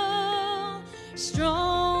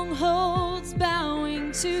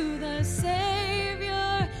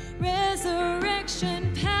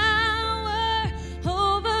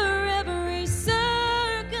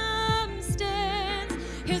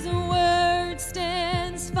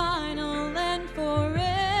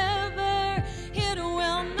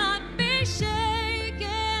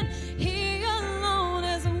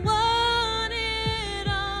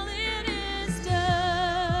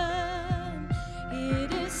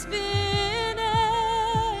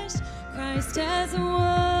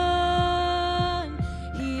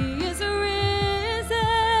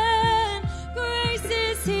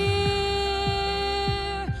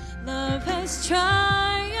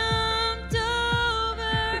 triumphed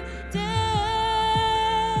over death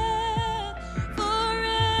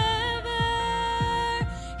forever.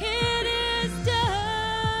 It is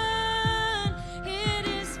done. It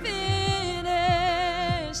is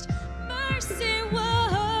finished. Mercy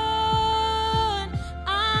won.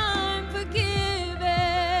 I'm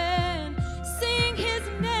forgiven. Sing his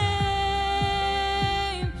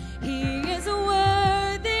name. He is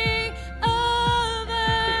worthy of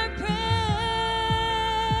our praise.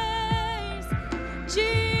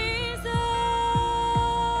 Jesus.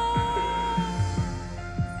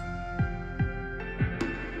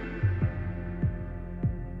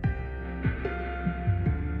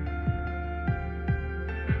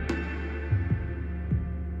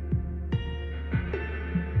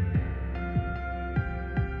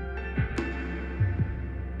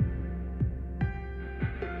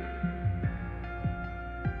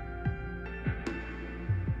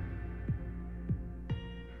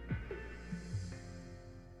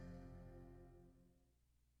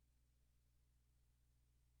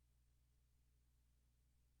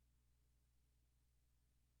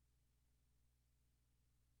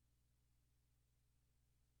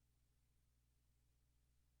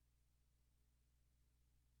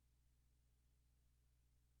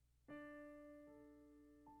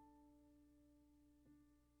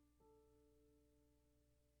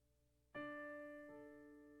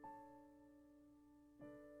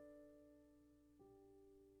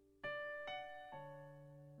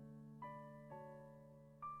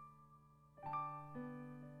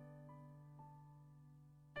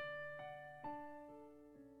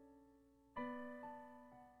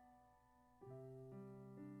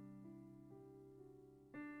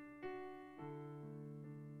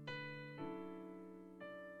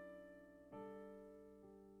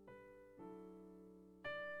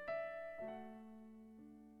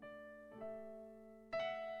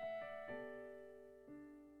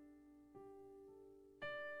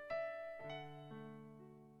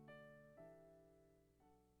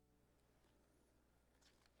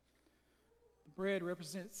 Bread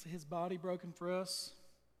represents his body broken for us.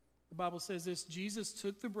 The Bible says this: Jesus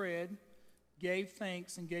took the bread, gave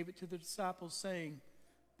thanks, and gave it to the disciples, saying,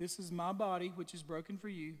 "This is my body, which is broken for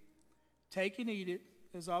you. Take and eat it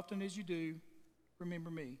as often as you do. Remember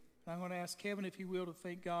me." And I'm going to ask Kevin, if he will, to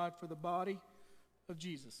thank God for the body of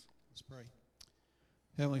Jesus. Let's pray.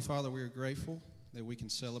 Heavenly Father, we are grateful that we can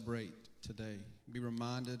celebrate today. Be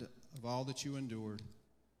reminded of all that you endured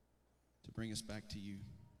to bring us back to you.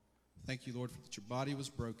 Thank you, Lord, that your body was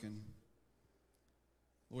broken,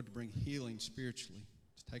 Lord, to bring healing spiritually,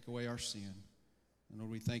 to take away our sin. And Lord,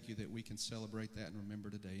 we thank you that we can celebrate that and remember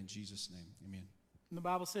today. In Jesus' name, amen. And the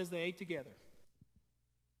Bible says they ate together.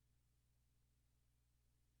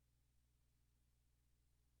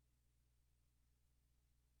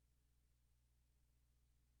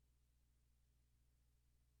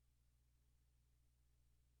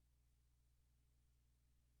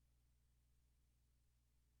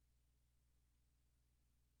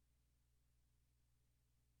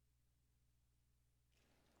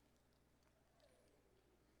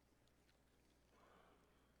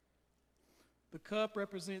 The cup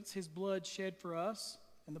represents his blood shed for us,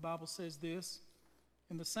 and the Bible says this: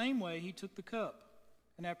 "In the same way, he took the cup,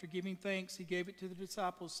 and after giving thanks, he gave it to the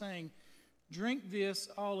disciples, saying, 'Drink this,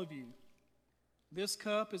 all of you. This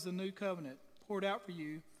cup is the new covenant, poured out for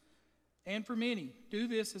you and for many. Do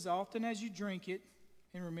this as often as you drink it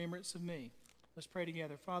in remembrance of me.'" Let's pray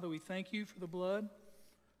together. Father, we thank you for the blood.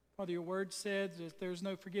 Father, your word said that there's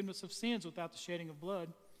no forgiveness of sins without the shedding of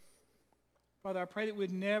blood. Father, I pray that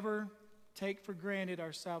we'd never take for granted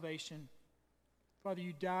our salvation. Father,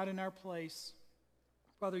 you died in our place.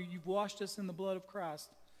 Father, you've washed us in the blood of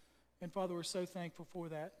Christ. And Father, we're so thankful for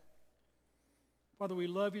that. Father, we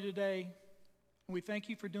love you today. And we thank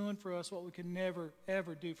you for doing for us what we could never,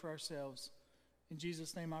 ever do for ourselves. In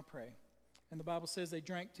Jesus' name I pray. And the Bible says they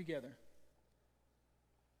drank together.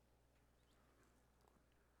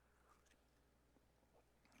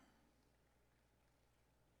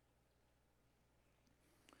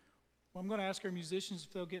 Well, I'm going to ask our musicians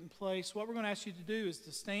if they'll get in place. What we're going to ask you to do is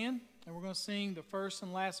to stand, and we're going to sing the first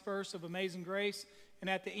and last verse of Amazing Grace. And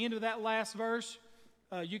at the end of that last verse,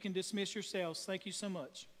 you can dismiss yourselves. Thank you so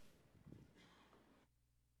much.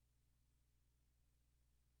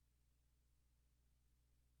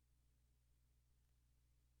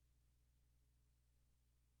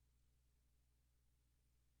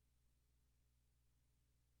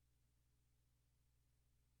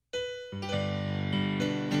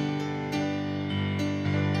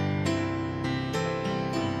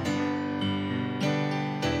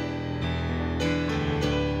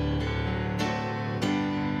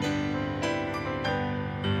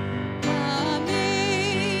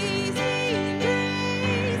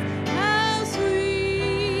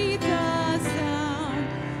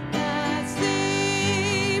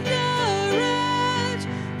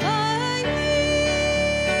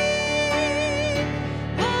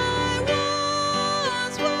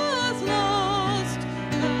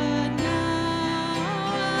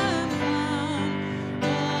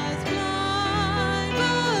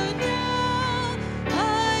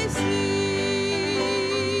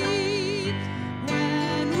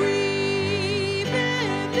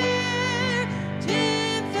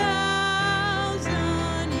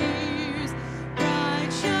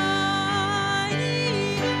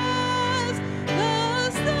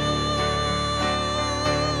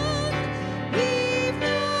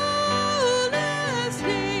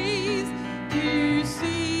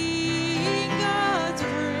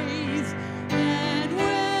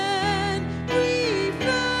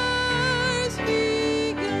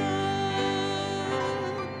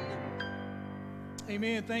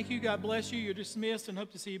 Amen. Thank you. God bless you. You're dismissed and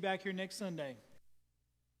hope to see you back here next Sunday.